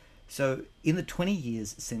 So in the 20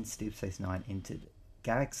 years since Deep Space Nine entered,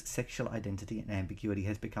 Garak's sexual identity and ambiguity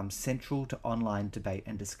has become central to online debate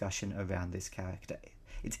and discussion around this character.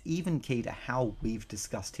 It's even key to how we've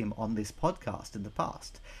discussed him on this podcast in the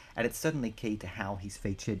past, and it's certainly key to how he's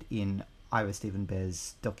featured in Ira Steven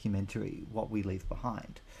Behr's documentary, What We Leave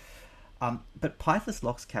Behind. But Pythos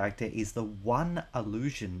Lock's character is the one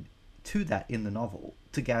allusion to that in the novel,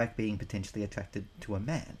 to Garak being potentially attracted to a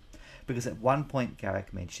man, because at one point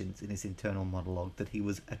Garak mentions in his internal monologue that he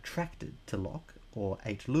was attracted to Locke, or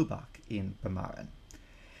 8 Lubak, in Bamaran.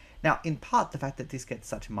 Now, in part, the fact that this gets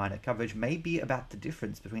such minor coverage may be about the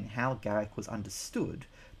difference between how Garak was understood,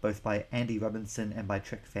 both by Andy Robinson and by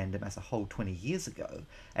Trek fandom as a whole 20 years ago,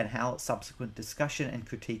 and how subsequent discussion and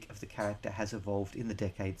critique of the character has evolved in the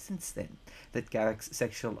decades since then, that Garak's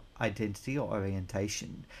sexual identity or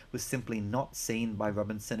orientation was simply not seen by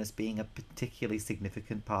Robinson as being a particularly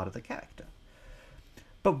significant part of the character.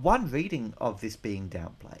 But one reading of this being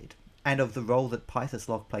downplayed, and of the role that Pythos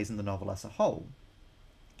Lock plays in the novel as a whole,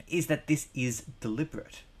 is that this is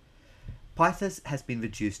deliberate. Pythos has been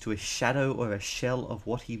reduced to a shadow or a shell of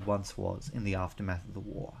what he once was in the aftermath of the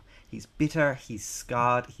war. He's bitter, he's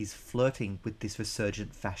scarred, he's flirting with this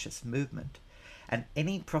resurgent fascist movement. And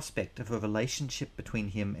any prospect of a relationship between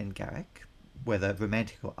him and Garak, whether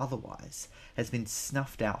romantic or otherwise, has been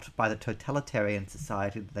snuffed out by the totalitarian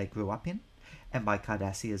society that they grew up in, and by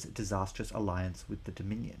Cardassia's disastrous alliance with the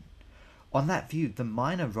Dominion. On that view, the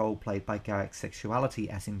minor role played by Garak's sexuality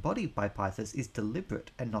as embodied by Pythos is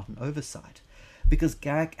deliberate and not an oversight, because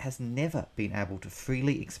Garak has never been able to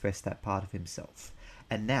freely express that part of himself.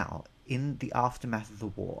 And now, in the aftermath of the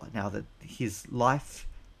war, now that his life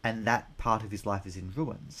and that part of his life is in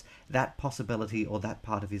ruins, that possibility or that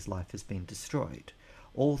part of his life has been destroyed.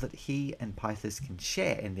 All that he and Pythos can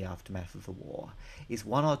share in the aftermath of the war is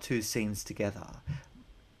one or two scenes together,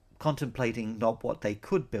 contemplating not what they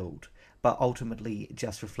could build, but ultimately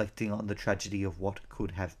just reflecting on the tragedy of what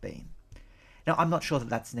could have been. Now, I'm not sure that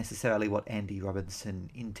that's necessarily what Andy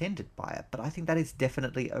Robinson intended by it, but I think that is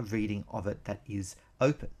definitely a reading of it that is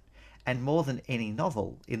open. And more than any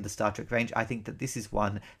novel in the Star Trek range, I think that this is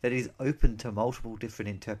one that is open to multiple different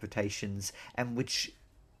interpretations, and which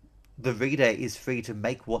the reader is free to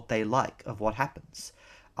make what they like of what happens.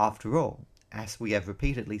 After all, as we have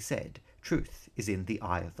repeatedly said, truth is in the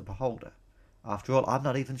eye of the beholder. After all, I'm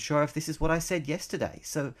not even sure if this is what I said yesterday,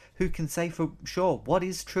 so who can say for sure what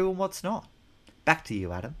is true and what's not? Back to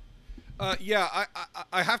you, Adam. I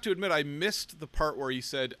have to admit I missed the part where he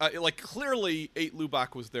said, clearly 8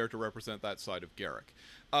 Lubak was there to represent that side of Garak.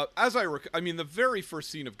 I mean, the very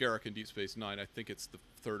first scene of Garak in Deep Space Nine, I think it's the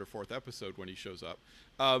 3rd or 4th episode when he shows up,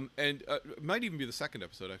 and it might even be the 2nd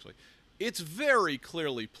episode, actually. It's very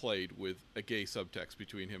clearly played with a gay subtext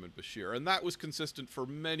between him and Bashir, and that was consistent for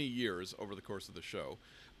many years over the course of the show.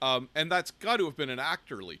 And that's got to have been an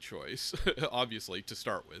actorly choice, obviously, to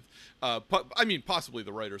start with. Possibly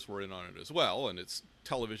the writers were in on it as well, and it's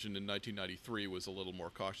television in 1993 was a little more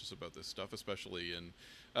cautious about this stuff, especially in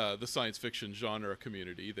the science fiction genre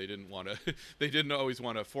community. They didn't always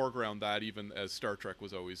want to foreground that, even as Star Trek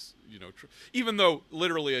was always, even though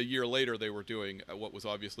literally a year later they were doing what was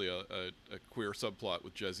obviously a queer subplot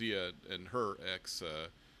with Jadzia and her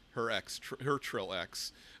Trill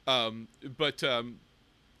X.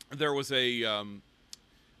 There was given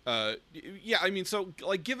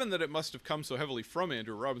that it must have come so heavily from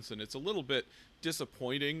Andrew Robinson, it's a little bit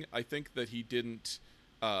disappointing, I think, that he didn't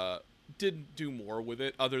do more with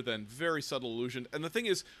it other than very subtle allusion. And the thing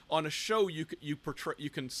is, on a show you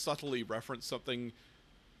can subtly reference something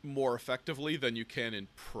more effectively than you can in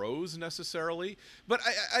prose necessarily. But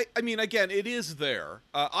I mean, again, it is there.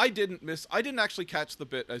 I didn't actually catch the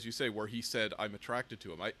bit, as you say, where he said, "I'm attracted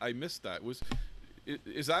to him." I missed that.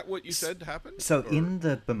 Is that what you said happened? So in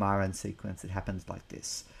the Bamaran sequence, it happens like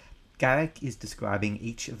this. Garak is describing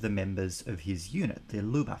each of the members of his unit, the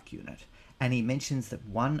Lubak unit, and he mentions that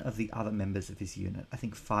one of the other members of his unit, I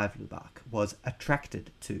think 5 Lubak, was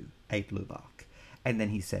attracted to 8 Lubak. And then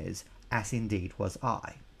he says, "As indeed was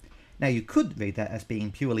I." Now, you could read that as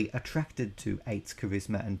being purely attracted to 8's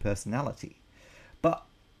charisma and personality, but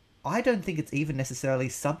I don't think it's even necessarily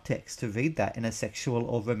subtext to read that in a sexual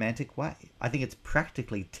or romantic way. I think it's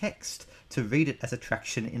practically text to read it as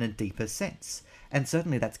attraction in a deeper sense. And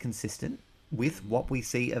certainly that's consistent with what we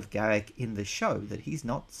see of Garak in the show, that he's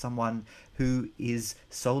not someone who is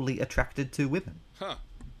solely attracted to women. Huh.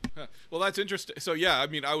 Well, that's interesting. So, yeah, I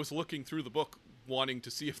mean, I was looking through the book wanting to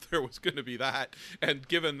see if there was going to be that, and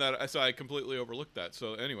given that, so I completely overlooked that.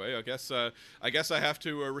 So anyway, I guess I have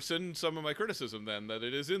to rescind some of my criticism then, that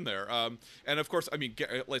it is in there. And of course, I mean,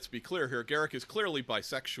 let's be clear here, Garak is clearly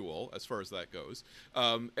bisexual as far as that goes,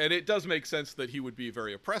 and it does make sense that he would be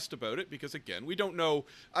very oppressed about it, because again, we don't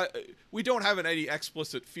have any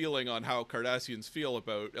explicit feeling on how Cardassians feel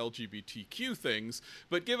about LGBTQ things,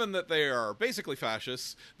 but given that they are basically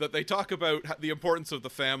fascists, that they talk about the importance of the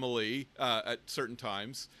family at certain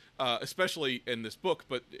times, especially in this book,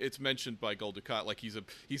 but it's mentioned by Gul Dukat, like he's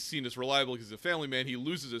seen as reliable, he's a family man, he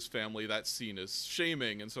loses his family, that's seen as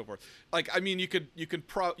shaming and so forth. Like, I mean, you can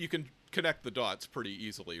connect the dots pretty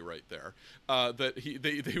easily right there, that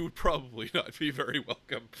they would probably not be very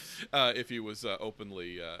welcome if he was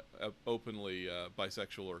openly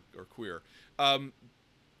bisexual or queer.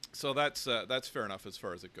 So that's fair enough as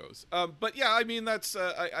far as it goes. But yeah, I mean, that's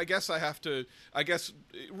I guess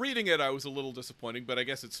reading it, I was a little disappointing, but I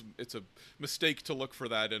guess it's a mistake to look for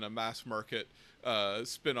that in a mass market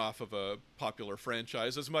spin-off of a popular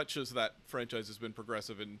franchise. As much as that franchise has been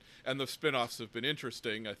progressive and the spin-offs have been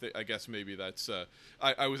interesting, I guess maybe that's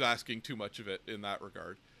I was asking too much of it in that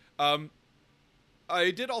regard.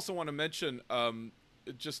 I did also want to mention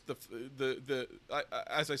just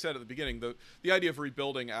as I said at the beginning, the idea of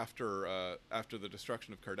rebuilding after the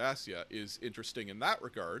destruction of Cardassia is interesting in that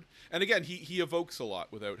regard. And again, he evokes a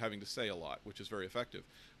lot without having to say a lot, which is very effective.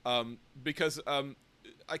 Because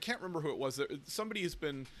I can't remember who it was. Somebody has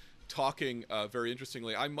been talking very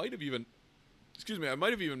interestingly. I might have even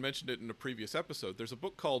mentioned it in a previous episode. There's a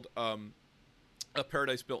book called A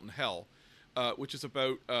Paradise Built in Hell, which is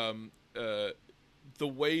about the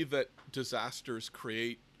way that disasters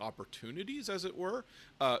create opportunities, as it were.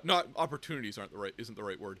 Not opportunities isn't the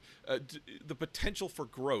right word. The potential for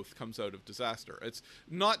growth comes out of disaster. It's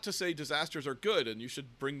not to say disasters are good and you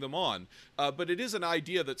should bring them on, but it is an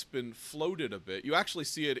idea that's been floated a bit. You actually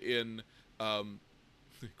see it in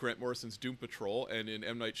Grant Morrison's Doom Patrol and in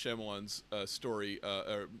M. Night Shyamalan's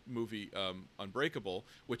movie Unbreakable,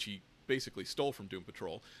 which he basically stole from Doom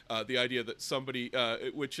Patrol. The idea that somebody,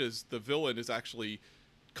 which is the villain, is actually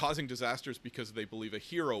causing disasters because they believe a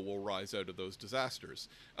hero will rise out of those disasters.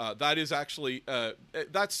 That is actually,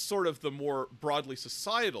 that's sort of the more broadly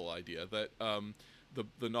societal idea that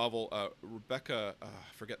the novel Rebecca, I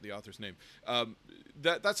forget the author's name,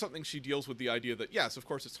 that's something she deals with, the idea that, yes, of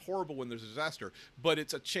course, it's horrible when there's a disaster, but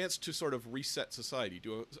it's a chance to sort of reset society,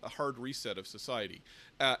 do a hard reset of society.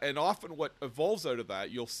 And often what evolves out of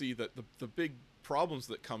that, you'll see that the big problems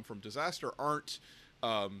that come from disaster aren't,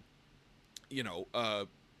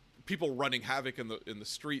 people running havoc in the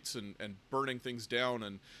streets and burning things down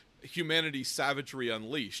and humanity's savagery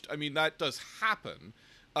unleashed. I mean, that does happen,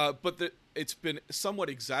 but it's been somewhat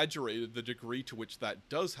exaggerated, the degree to which that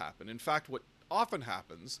does happen. In fact, what often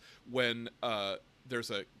happens when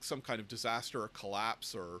there's some kind of disaster, a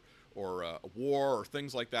collapse, or a war, or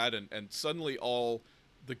things like that, and suddenly all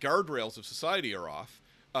the guardrails of society are off,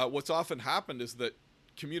 what's often happened is that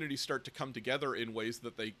communities start to come together in ways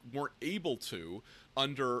that they weren't able to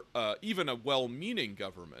under even a well-meaning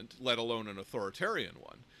government, let alone an authoritarian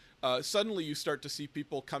one. Suddenly you start to see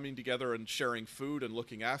people coming together and sharing food and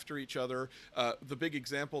looking after each other. The big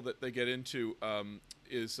example that they get into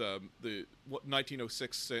is the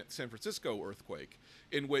 1906 San Francisco earthquake,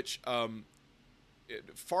 in which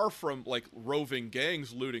far from like roving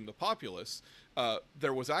gangs looting the populace,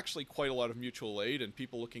 there was actually quite a lot of mutual aid and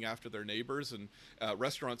people looking after their neighbors, and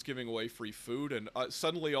restaurants giving away free food, and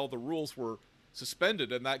suddenly all the rules were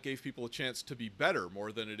suspended, and that gave people a chance to be better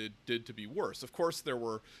more than it did to be worse. Of course, there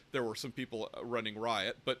were some people running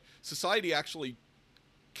riot, but society actually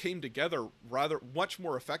came together rather much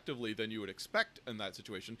more effectively than you would expect in that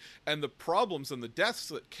situation. And the problems and the deaths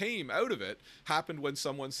that came out of it happened when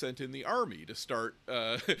someone sent in the army to start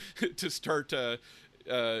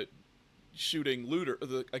shooting looters,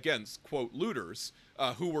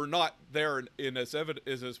 who were not there in as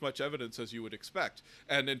much evidence as you would expect.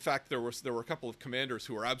 And in fact, there were a couple of commanders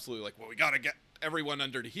who were absolutely like, well, we got to get everyone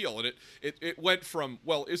under the heel. And it went from,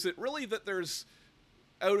 well, is it really that there's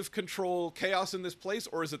out of control chaos in this place,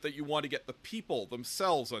 or is it that you want to get the people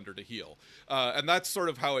themselves under the heel? And that's sort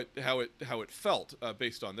of how it felt,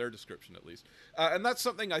 based on their description at least. And that's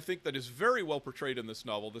something I think that is very well portrayed in this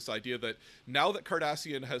novel. This idea that now that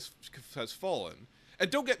Cardassian has fallen,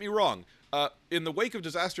 and don't get me wrong, in the wake of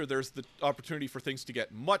disaster, there's the opportunity for things to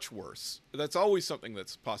get much worse. That's always something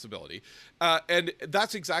that's a possibility, and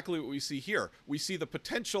that's exactly what we see here. We see the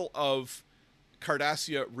potential of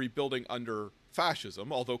Cardassia rebuilding under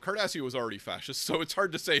fascism, although Cardassia was already fascist, so it's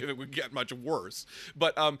hard to say if it would get much worse.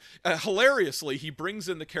 But hilariously, he brings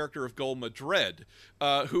in the character of Gul Madred,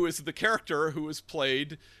 who is the character who was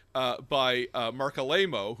played by Mark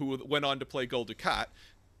Alemo, who went on to play Gul Dukat,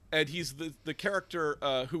 and he's the character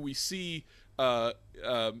who we see. The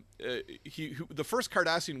first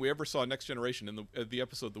Cardassian we ever saw in Next Generation in the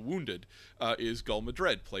episode The Wounded is Gul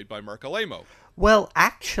Madred, played by Mark Alemo. Well,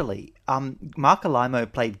 actually, Mark Alemo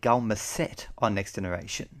played Gul Macet on Next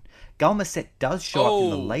Generation. Gul Macet does show up in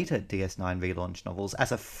the later DS9 relaunch novels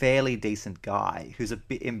as a fairly decent guy who's a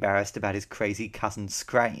bit embarrassed about his crazy cousin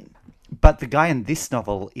Scrane. But the guy in this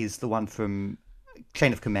novel is the one from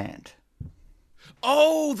Chain of Command.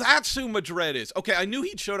 Oh, that's who Madred is. Okay, I knew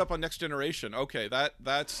he'd showed up on Next Generation. Okay,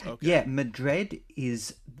 that's okay. Yeah, Madred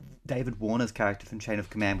is David Warner's character from Chain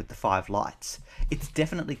of Command with the 5 lights. It's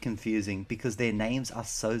definitely confusing because their names are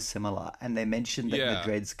so similar, and they mention that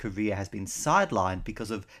Madred's career has been sidelined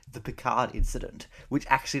because of the Picard incident, which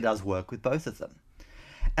actually does work with both of them.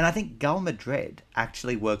 And I think Gul Madred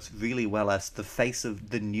actually works really well as the face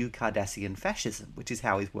of the new Cardassian fascism, which is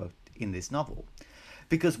how he's worked in this novel.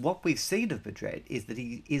 Because what we've seen of Madred is that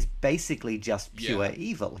he is basically just pure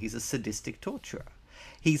evil. He's a sadistic torturer.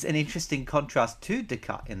 He's an interesting contrast to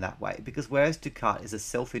Dukat in that way, because whereas Dukat is a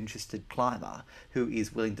self-interested climber who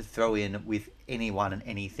is willing to throw in with anyone and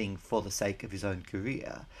anything for the sake of his own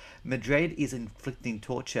career, Madred is inflicting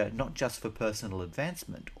torture not just for personal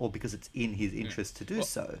advancement or because it's in his interest to do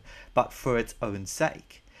so, but for its own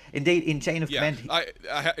sake. Indeed, in Chain of Yeah, Command...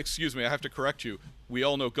 excuse me, I have to correct you. We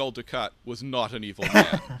all know Gul Dukat was not an evil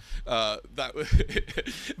man.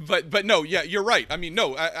 But no, yeah, you're right. I mean,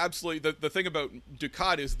 no, absolutely. The thing about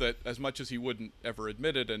Dukat is that as much as he wouldn't ever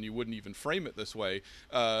admit it, and you wouldn't even frame it this way,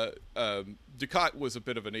 Dukat was a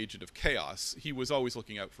bit of an agent of chaos. He was always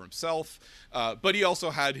looking out for himself, but he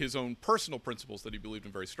also had his own personal principles that he believed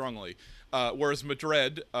in very strongly. Whereas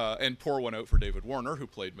Madred, and pour one out for David Warner, who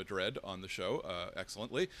played Madred on the show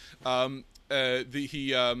excellently,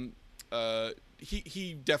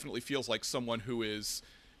 he definitely feels like someone who is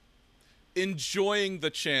enjoying the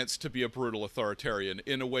chance to be a brutal authoritarian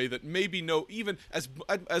in a way that maybe even as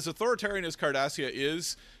authoritarian as Cardassia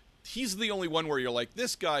is, he's the only one where you're like,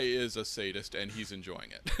 this guy is a sadist and he's enjoying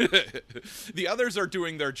it. The others are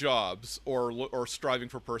doing their jobs or striving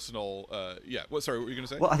for personal. Sorry, what were you going to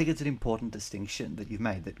say? Well, I think it's an important distinction that you've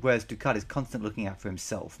made. That whereas Dukat is constantly looking out for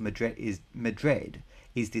himself, Madred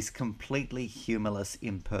is this completely humorless,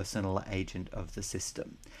 impersonal agent of the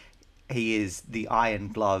system. He is the iron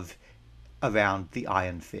glove around the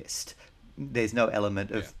iron fist. There's no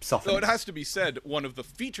element of softening. Though it has to be said, one of the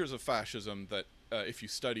features of fascism that, if you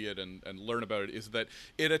study it and learn about it, is that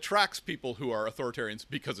it attracts people who are authoritarians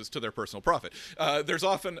because it's to their personal profit. There's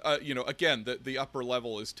often, again, the upper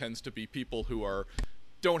level tends to be people who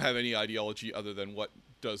don't have any ideology other than what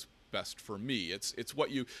does best for me. It's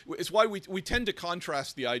why we tend to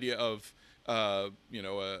contrast the idea of a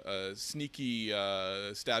sneaky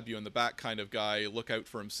stab you in the back kind of guy, look out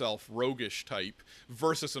for himself, roguish type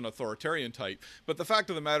versus an authoritarian type. But the fact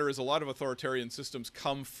of the matter is a lot of authoritarian systems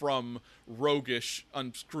come from roguish,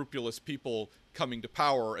 unscrupulous people coming to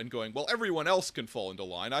power and going, well, everyone else can fall into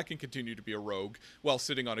line. I can continue to be a rogue while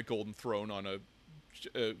sitting on a golden throne on a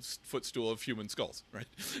footstool of human skulls, right?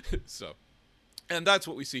 So... And that's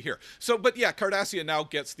what we see here. So, but yeah, Cardassia now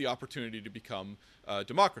gets the opportunity to become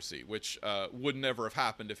democracy, which would never have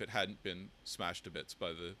happened if it hadn't been smashed to bits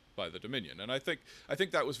by the Dominion. And I think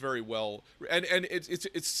that was very well. And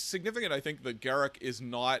it's significant. I think that Garak is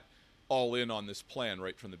not all in on this plan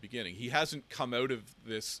right from the beginning. He hasn't come out of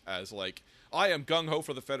this as like, I am gung-ho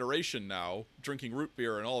for the Federation now, drinking root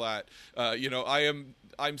beer and all that.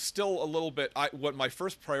 I'm still a little bit... what my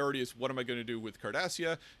first priority is, what am I going to do with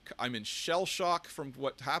Cardassia? I'm in shell shock from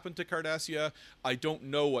what happened to Cardassia. I don't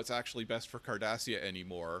know what's actually best for Cardassia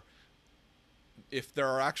anymore. If there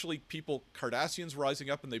are actually people, Cardassians rising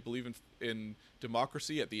up and they believe in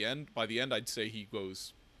democracy by the end, I'd say he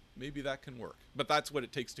goes... Maybe that can work. But that's what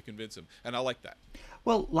it takes to convince him. And I like that.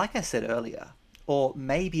 Well, like I said earlier, or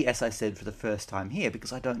maybe as I said for the first time here,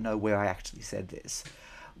 because I don't know where I actually said this,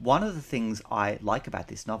 one of the things I like about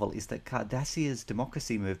this novel is that Cardassia's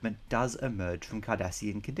democracy movement does emerge from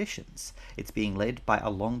Cardassian conditions. It's being led by a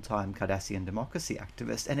long-time Cardassian democracy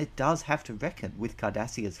activist, and it does have to reckon with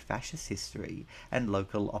Cardassia's fascist history and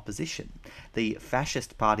local opposition. The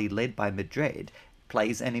fascist party led by Madred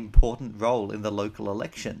plays an important role in the local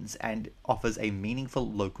elections and offers a meaningful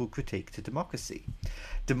local critique to democracy.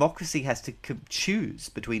 Democracy has to choose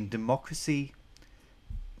between democracy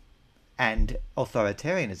and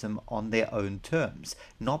authoritarianism on their own terms,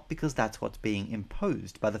 not because that's what's being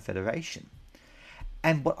imposed by the Federation.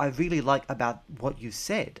 And what I really like about what you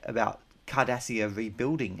said about Cardassia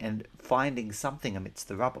rebuilding and finding something amidst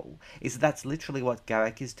the rubble is that's literally what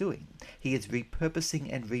Garak is doing. He is repurposing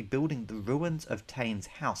and rebuilding the ruins of Tain's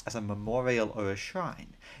house as a memorial or a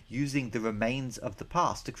shrine, using the remains of the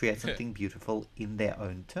past to create something beautiful in their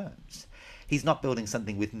own terms. He's not building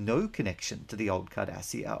something with no connection to the old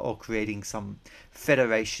Cardassia or creating some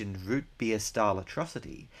Federation root beer style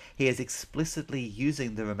atrocity. He is explicitly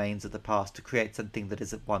using the remains of the past to create something that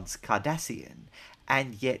is at once Cardassian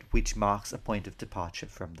and yet which marks a point of departure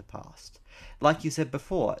from the past. Like you said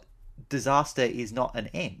before, disaster is not an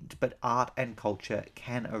end, but art and culture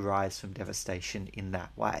can arise from devastation in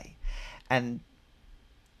that way. And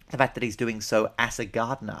the fact that he's doing so as a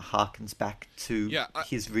gardener harkens back to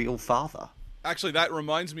his real father. Actually, that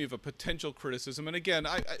reminds me of a potential criticism, and again,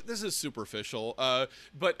 this is superficial,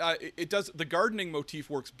 but it does. The gardening motif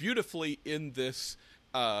works beautifully in this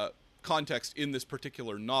context in this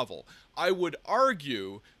particular novel. I would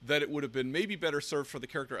argue that it would have been maybe better served for the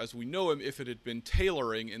character as we know him if it had been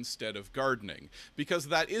tailoring instead of gardening, because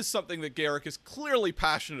that is something that Garak is clearly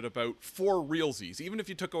passionate about for realsies. Even if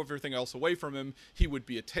you took everything else away from him, he would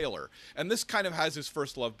be a tailor. And this kind of has his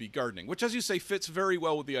first love be gardening, which, as you say, fits very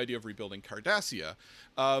well with the idea of rebuilding Cardassia.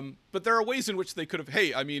 But there are ways in which they could have,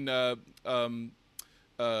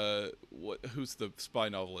 who's the spy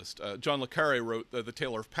novelist? John le Carré wrote the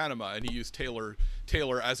Tailor of Panama, and he used Tailor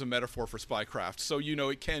as a metaphor for spycraft. So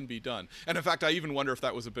it can be done. And in fact, I even wonder if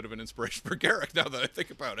that was a bit of an inspiration for Garak. Now that I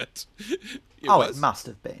think about it, it must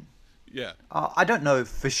have been. Yeah. I don't know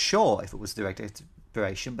for sure if it was direct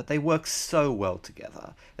inspiration, but they work so well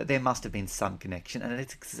together that there must have been some connection, and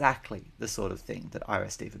it's exactly the sort of thing that Ira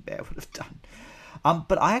Steven Behr would have done.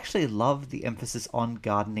 But I actually love the emphasis on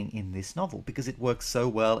gardening in this novel because it works so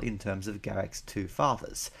well in terms of Garak's two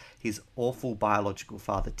fathers. His awful biological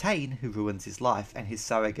father, Tain, who ruins his life, and his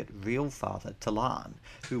surrogate real father, Talan,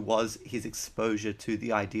 who was his exposure to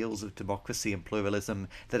the ideals of democracy and pluralism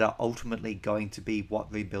that are ultimately going to be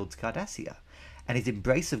what rebuilds Cardassia. And his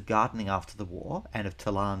embrace of gardening after the war, and of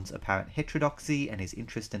Talan's apparent heterodoxy and his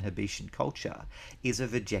interest in Habitian culture, is a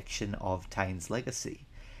rejection of Tain's legacy.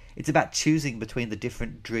 It's about choosing between the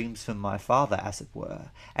different dreams from my father, as it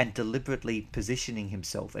were, and deliberately positioning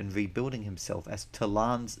himself and rebuilding himself as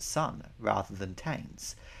Talan's son rather than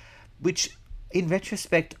Tain's. Which, in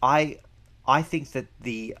retrospect, I think that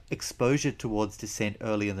the exposure towards dissent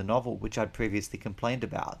early in the novel, which I'd previously complained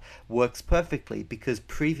about, works perfectly because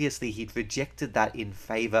previously he'd rejected that in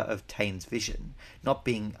favour of Tain's vision, not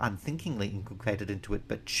being unthinkingly inculcated into it,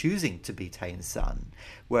 but choosing to be Tain's son,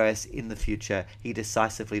 whereas in the future he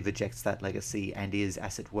decisively rejects that legacy and is,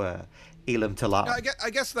 as it were, Elim Garak. I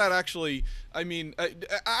guess that actually,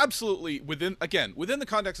 absolutely, within the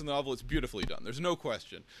context of the novel, it's beautifully done. There's no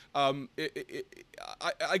question.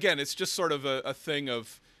 It's just sort of a thing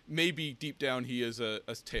of maybe deep down he is a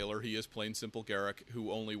tailor. He is plain simple Garak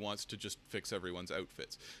who only wants to just fix everyone's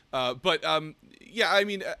outfits. I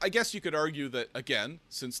guess you could argue that, again,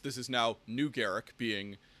 since this is now new Garak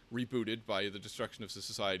being rebooted by the destruction of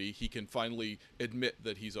society, he can finally admit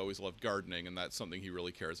that he's always loved gardening, and that's something he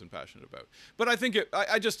really cares and passionate about. But I think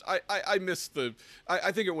I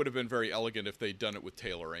think it would have been very elegant if they'd done it with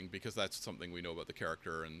tailoring, because that's something we know about the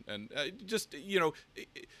character, and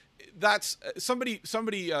that's somebody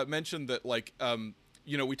mentioned that, like,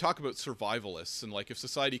 we talk about survivalists, and like if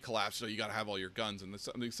society collapsed, you got to have all your guns, and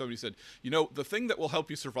somebody said, the thing that will help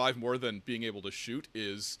you survive more than being able to shoot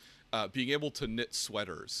is being able to knit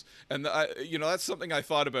sweaters. And that's something I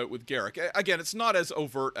thought about with Garak. Again, it's not as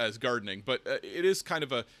overt as gardening, but it is kind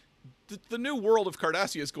of the new world of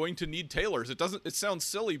Cardassia is going to need tailors. It sounds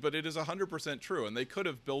silly, but it is 100% true, and they could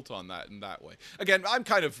have built on that in that way. Again, I'm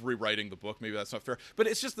kind of rewriting the book, maybe that's not fair, but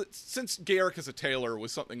it's just that since Garak as a tailor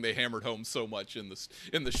was something they hammered home so much in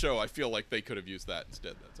the show, I feel like they could have used that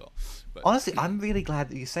instead, that's all. But honestly, I'm really glad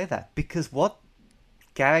that you say that, because what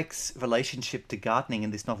Garak's relationship to gardening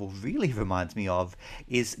in this novel really reminds me of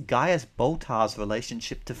is Gaius Baltar's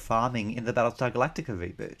relationship to farming in the Battlestar Galactica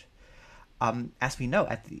reboot. As we know,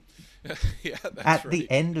 at the the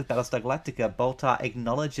end of Battlestar Galactica, Baltar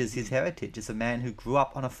acknowledges his heritage as a man who grew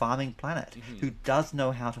up on a farming planet, who does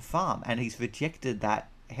know how to farm, and he's rejected that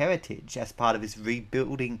heritage as part of his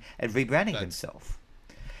rebuilding and rebranding himself.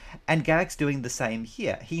 And Garak's doing the same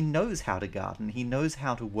here. He knows how to garden, he knows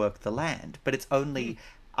how to work the land, but it's only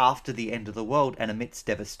after the end of the world and amidst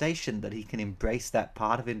devastation that he can embrace that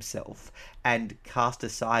part of himself and cast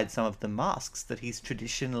aside some of the masks that he's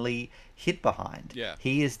traditionally hid behind. Yeah.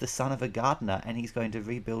 He is the son of a gardener, and he's going to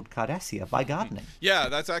rebuild Cardassia by gardening. Yeah,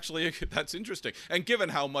 that's interesting. And given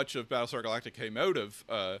how much of Battlestar Galactica came out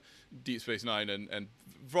of Deep Space Nine and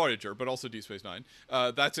Voyager, but also Deep Space Nine,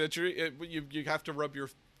 that's interesting. You have to rub your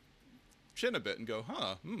chin a bit and go,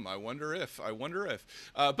 I wonder if.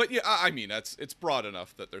 But yeah, I mean, it's broad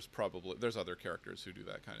enough that there's other characters who do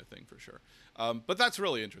that kind of thing for sure. But that's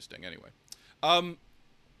really interesting anyway.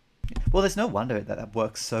 Well, there's no wonder that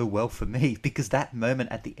works so well for me, because that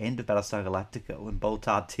moment at the end of Battlestar Galactica when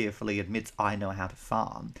Baltar tearfully admits I know how to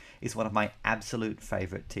farm is one of my absolute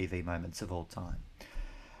favourite TV moments of all time.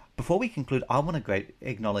 Before we conclude, I want to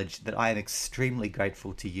acknowledge that I am extremely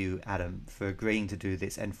grateful to you, Adam, for agreeing to do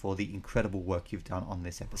this and for the incredible work you've done on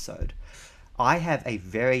this episode. I have a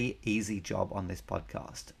very easy job on this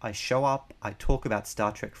podcast. I show up, I talk about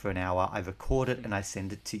Star Trek for an hour, I record it, and I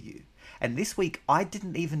send it to you. And this week, I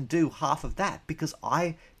didn't even do half of that because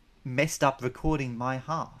I messed up recording my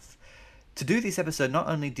half. To do this episode, not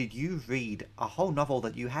only did you read a whole novel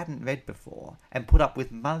that you hadn't read before and put up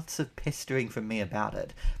with months of pestering from me about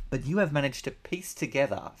it, but you have managed to piece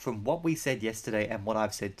together from what we said yesterday and what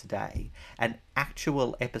I've said today an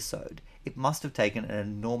actual episode. It must have taken an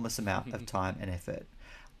enormous amount of time and effort.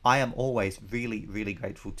 I am always really, really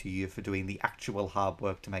grateful to you for doing the actual hard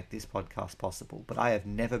work to make this podcast possible, but I have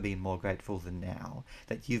never been more grateful than now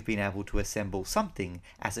that you've been able to assemble something,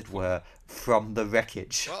 as it were, from the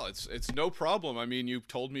wreckage. Well, it's no problem. I mean, you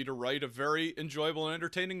told me to write a very enjoyable and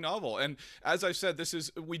entertaining novel, and as I said,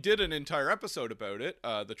 we did an entire episode about it,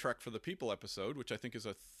 the Trek for the People episode, which I think is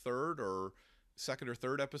a second or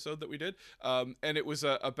third episode that we did, and it was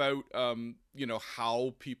about how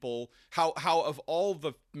of all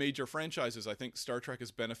the major franchises, I think Star Trek has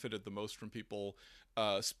benefited the most from people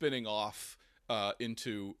spinning off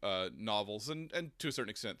into novels and to a certain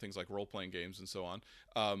extent things like role-playing games and so on.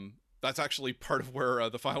 That's actually part of where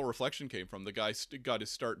the Final Reflection came from. The guy got his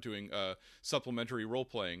start doing supplementary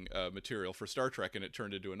role-playing material for Star Trek, and it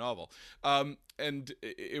turned into a novel. And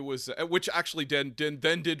it was, which actually then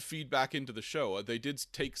did feed back into the show. They did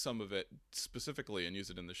take some of it specifically and use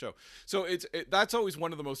it in the show. So that's always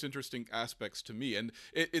one of the most interesting aspects to me. And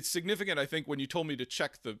it's significant, I think, when you told me to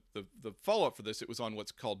check the follow-up for this, it was on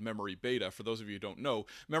what's called Memory Beta. For those of you who don't know,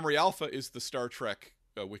 Memory Alpha is the Star Trek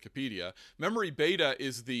Wikipedia. Memory Beta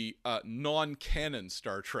is the non-canon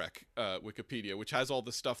Star Trek Wikipedia, which has all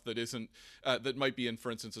the stuff that isn't that might be in,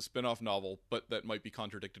 for instance, a spin-off novel, but that might be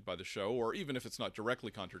contradicted by the show, or even if it's not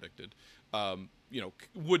directly contradicted,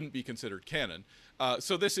 wouldn't be considered canon.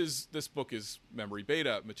 So this book is Memory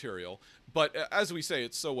Beta material, but as we say,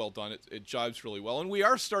 it's so well done. It jives really well, and we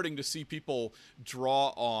are starting to see people draw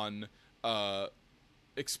on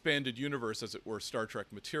expanded universe, as it were, Star Trek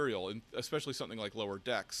material, and especially something like Lower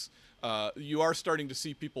Decks. You are starting to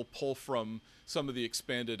see people pull from some of the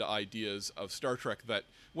expanded ideas of Star Trek that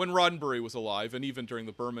when Roddenberry was alive, and even during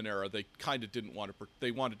the Berman era, they kind of didn't want to.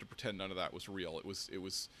 They wanted to pretend none of that was real. It was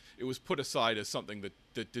put aside as something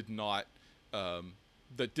that did not.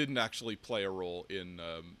 That didn't actually play a role in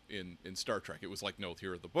Star Trek. It was like, no,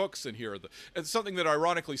 here are the books, and here are it's something that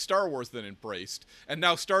ironically Star Wars then embraced, and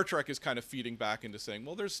now Star Trek is kind of feeding back into saying,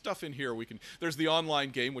 well, there's stuff in here there's the online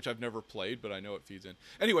game, which I've never played, but I know it feeds in.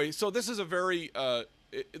 Anyway, so this is a very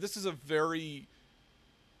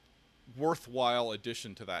worthwhile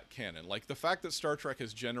addition to that canon. Like, the fact that Star Trek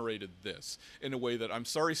has generated this in a way that, I'm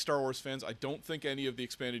sorry, Star Wars fans, I don't think any of the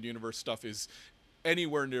expanded universe stuff is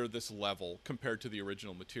anywhere near this level compared to the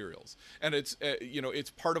original materials. And it's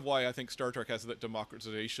it's part of why I think Star Trek has that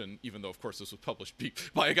democratization, even though of course this was published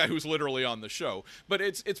by a guy who's literally on the show, but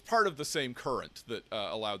it's part of the same current that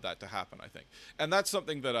allowed that to happen, I think. And that's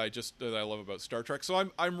something that I love about Star Trek.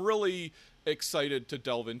 So I'm really excited to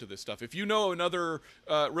delve into this stuff. If you know another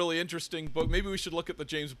really interesting book, maybe we should look at the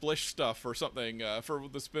James Blish stuff or something for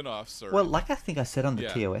the spin-offs. Well, like I think I said on the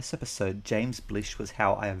TOS episode, James Blish was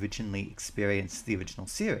how I originally experienced the original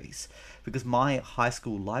series, because my high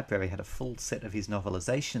school library had a full set of his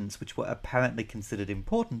novelizations, which were apparently considered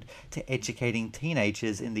important to educating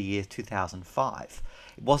teenagers in the year 2005.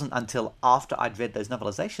 It wasn't until after I'd read those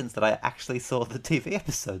novelizations that I actually saw the TV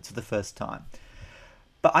episodes for the first time.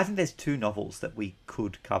 But I think there's two novels that we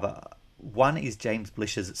could cover. One is James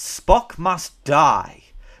Blish's Spock Must Die,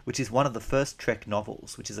 which is one of the first Trek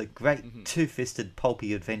novels, which is a great two-fisted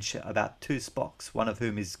pulpy adventure about two Spocks, one of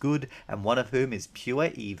whom is good and one of whom is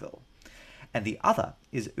pure evil. And the other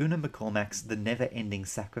is Una McCormack's The Never-Ending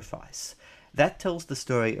Sacrifice. That tells the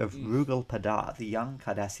story of Rugal Padar, the young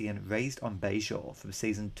Cardassian raised on Bajor from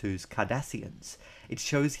Season 2's Cardassians. It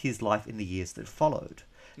shows his life in the years that followed.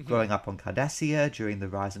 Growing up on Cardassia during the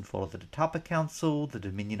rise and fall of the Tatapa Council, the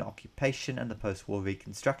Dominion occupation, and the post-war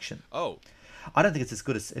reconstruction. Oh. I don't think it's as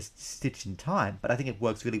good as Stitch in Time, but I think it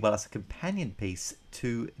works really well as a companion piece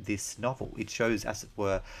to this novel. It shows, as it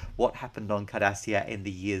were, what happened on Cardassia in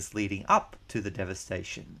the years leading up to the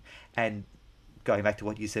devastation. And going back to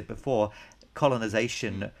what you said before,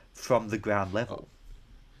 colonization from the ground level.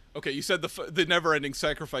 Okay, you said the Never-Ending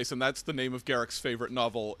Sacrifice, and that's the name of Garak's favorite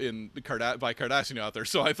novel by Cardassian author.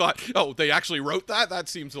 So I thought, oh, they actually wrote that? That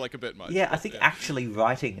seems like a bit much. Yeah, I think actually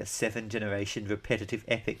writing a 7-generation repetitive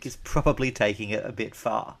epic is probably taking it a bit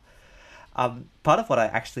far. Part of what I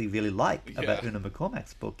actually really like about Una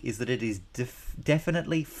McCormack's book is that it is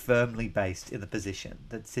definitely firmly based in the position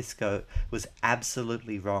that Sisko was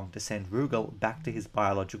absolutely wrong to send Rugal back to his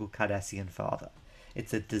biological Cardassian father.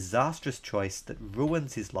 It's a disastrous choice that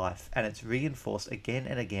ruins his life, and it's reinforced again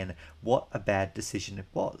and again what a bad decision it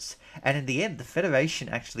was. And in the end, the Federation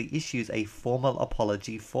actually issues a formal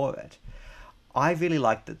apology for it. I really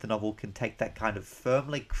like that the novel can take that kind of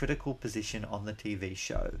firmly critical position on the TV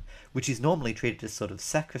show, which is normally treated as sort of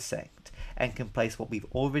sacrosanct, and can place what we've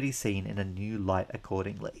already seen in a new light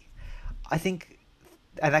accordingly. I think,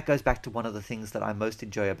 and that goes back to one of the things that I most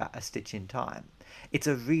enjoy about A Stitch in Time. It's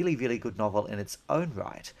a really, really good novel in its own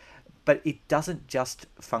right, But it doesn't just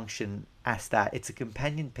function as that. It's a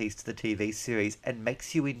companion piece to the TV series and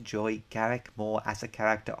makes you enjoy Garak more as a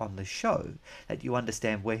character on the show, that you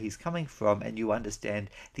understand where he's coming from and you understand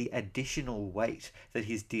the additional weight that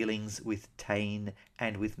his dealings with Tane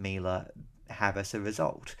and with Mila have as a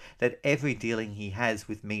result. That every dealing he has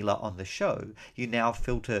with Mila on the show, you now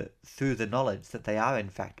filter through the knowledge that they are in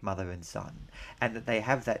fact mother and son, and that they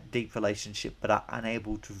have that deep relationship but are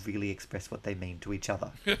unable to really express what they mean to each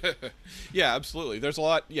other. Yeah, absolutely. There's a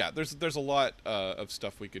lot. Yeah, there's a lot of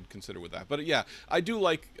stuff we could consider with that. But yeah, I do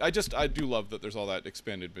love that there's all that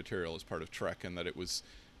expanded material as part of Trek, and that it was,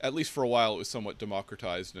 at least for a while, it was somewhat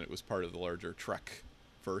democratized and it was part of the larger Trek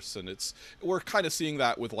verse. And we're kind of seeing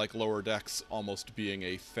that with like Lower Decks almost being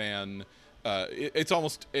a fan. It's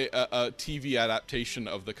almost a TV adaptation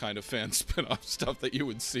of the kind of fan spin-off stuff that you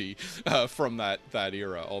would see from that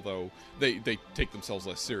era, although they take themselves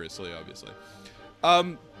less seriously, obviously.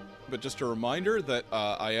 But just a reminder that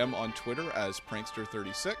I am on Twitter as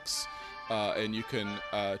Prankster36, and you can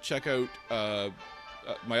check out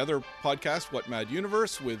my other podcast, What Mad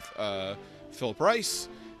Universe, with Philip Rice,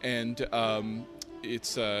 and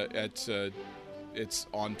it's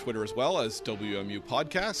on Twitter as well as WMU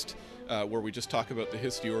Podcast, where we just talk about the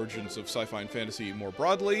history origins of sci-fi and fantasy more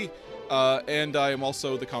broadly. And I am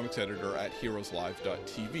also the comics editor at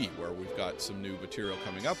heroeslive.tv, where we've got some new material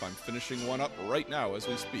coming up. I'm finishing one up right now as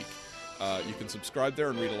we speak. You can subscribe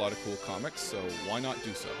there and read a lot of cool comics, so why not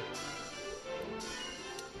do so?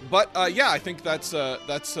 But yeah, I think that's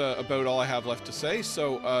about all I have left to say.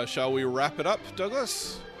 So shall we wrap it up,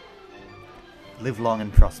 Douglas? Live long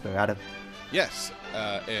and prosper, Adam. Yes,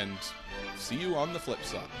 and see you on the flip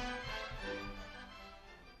side.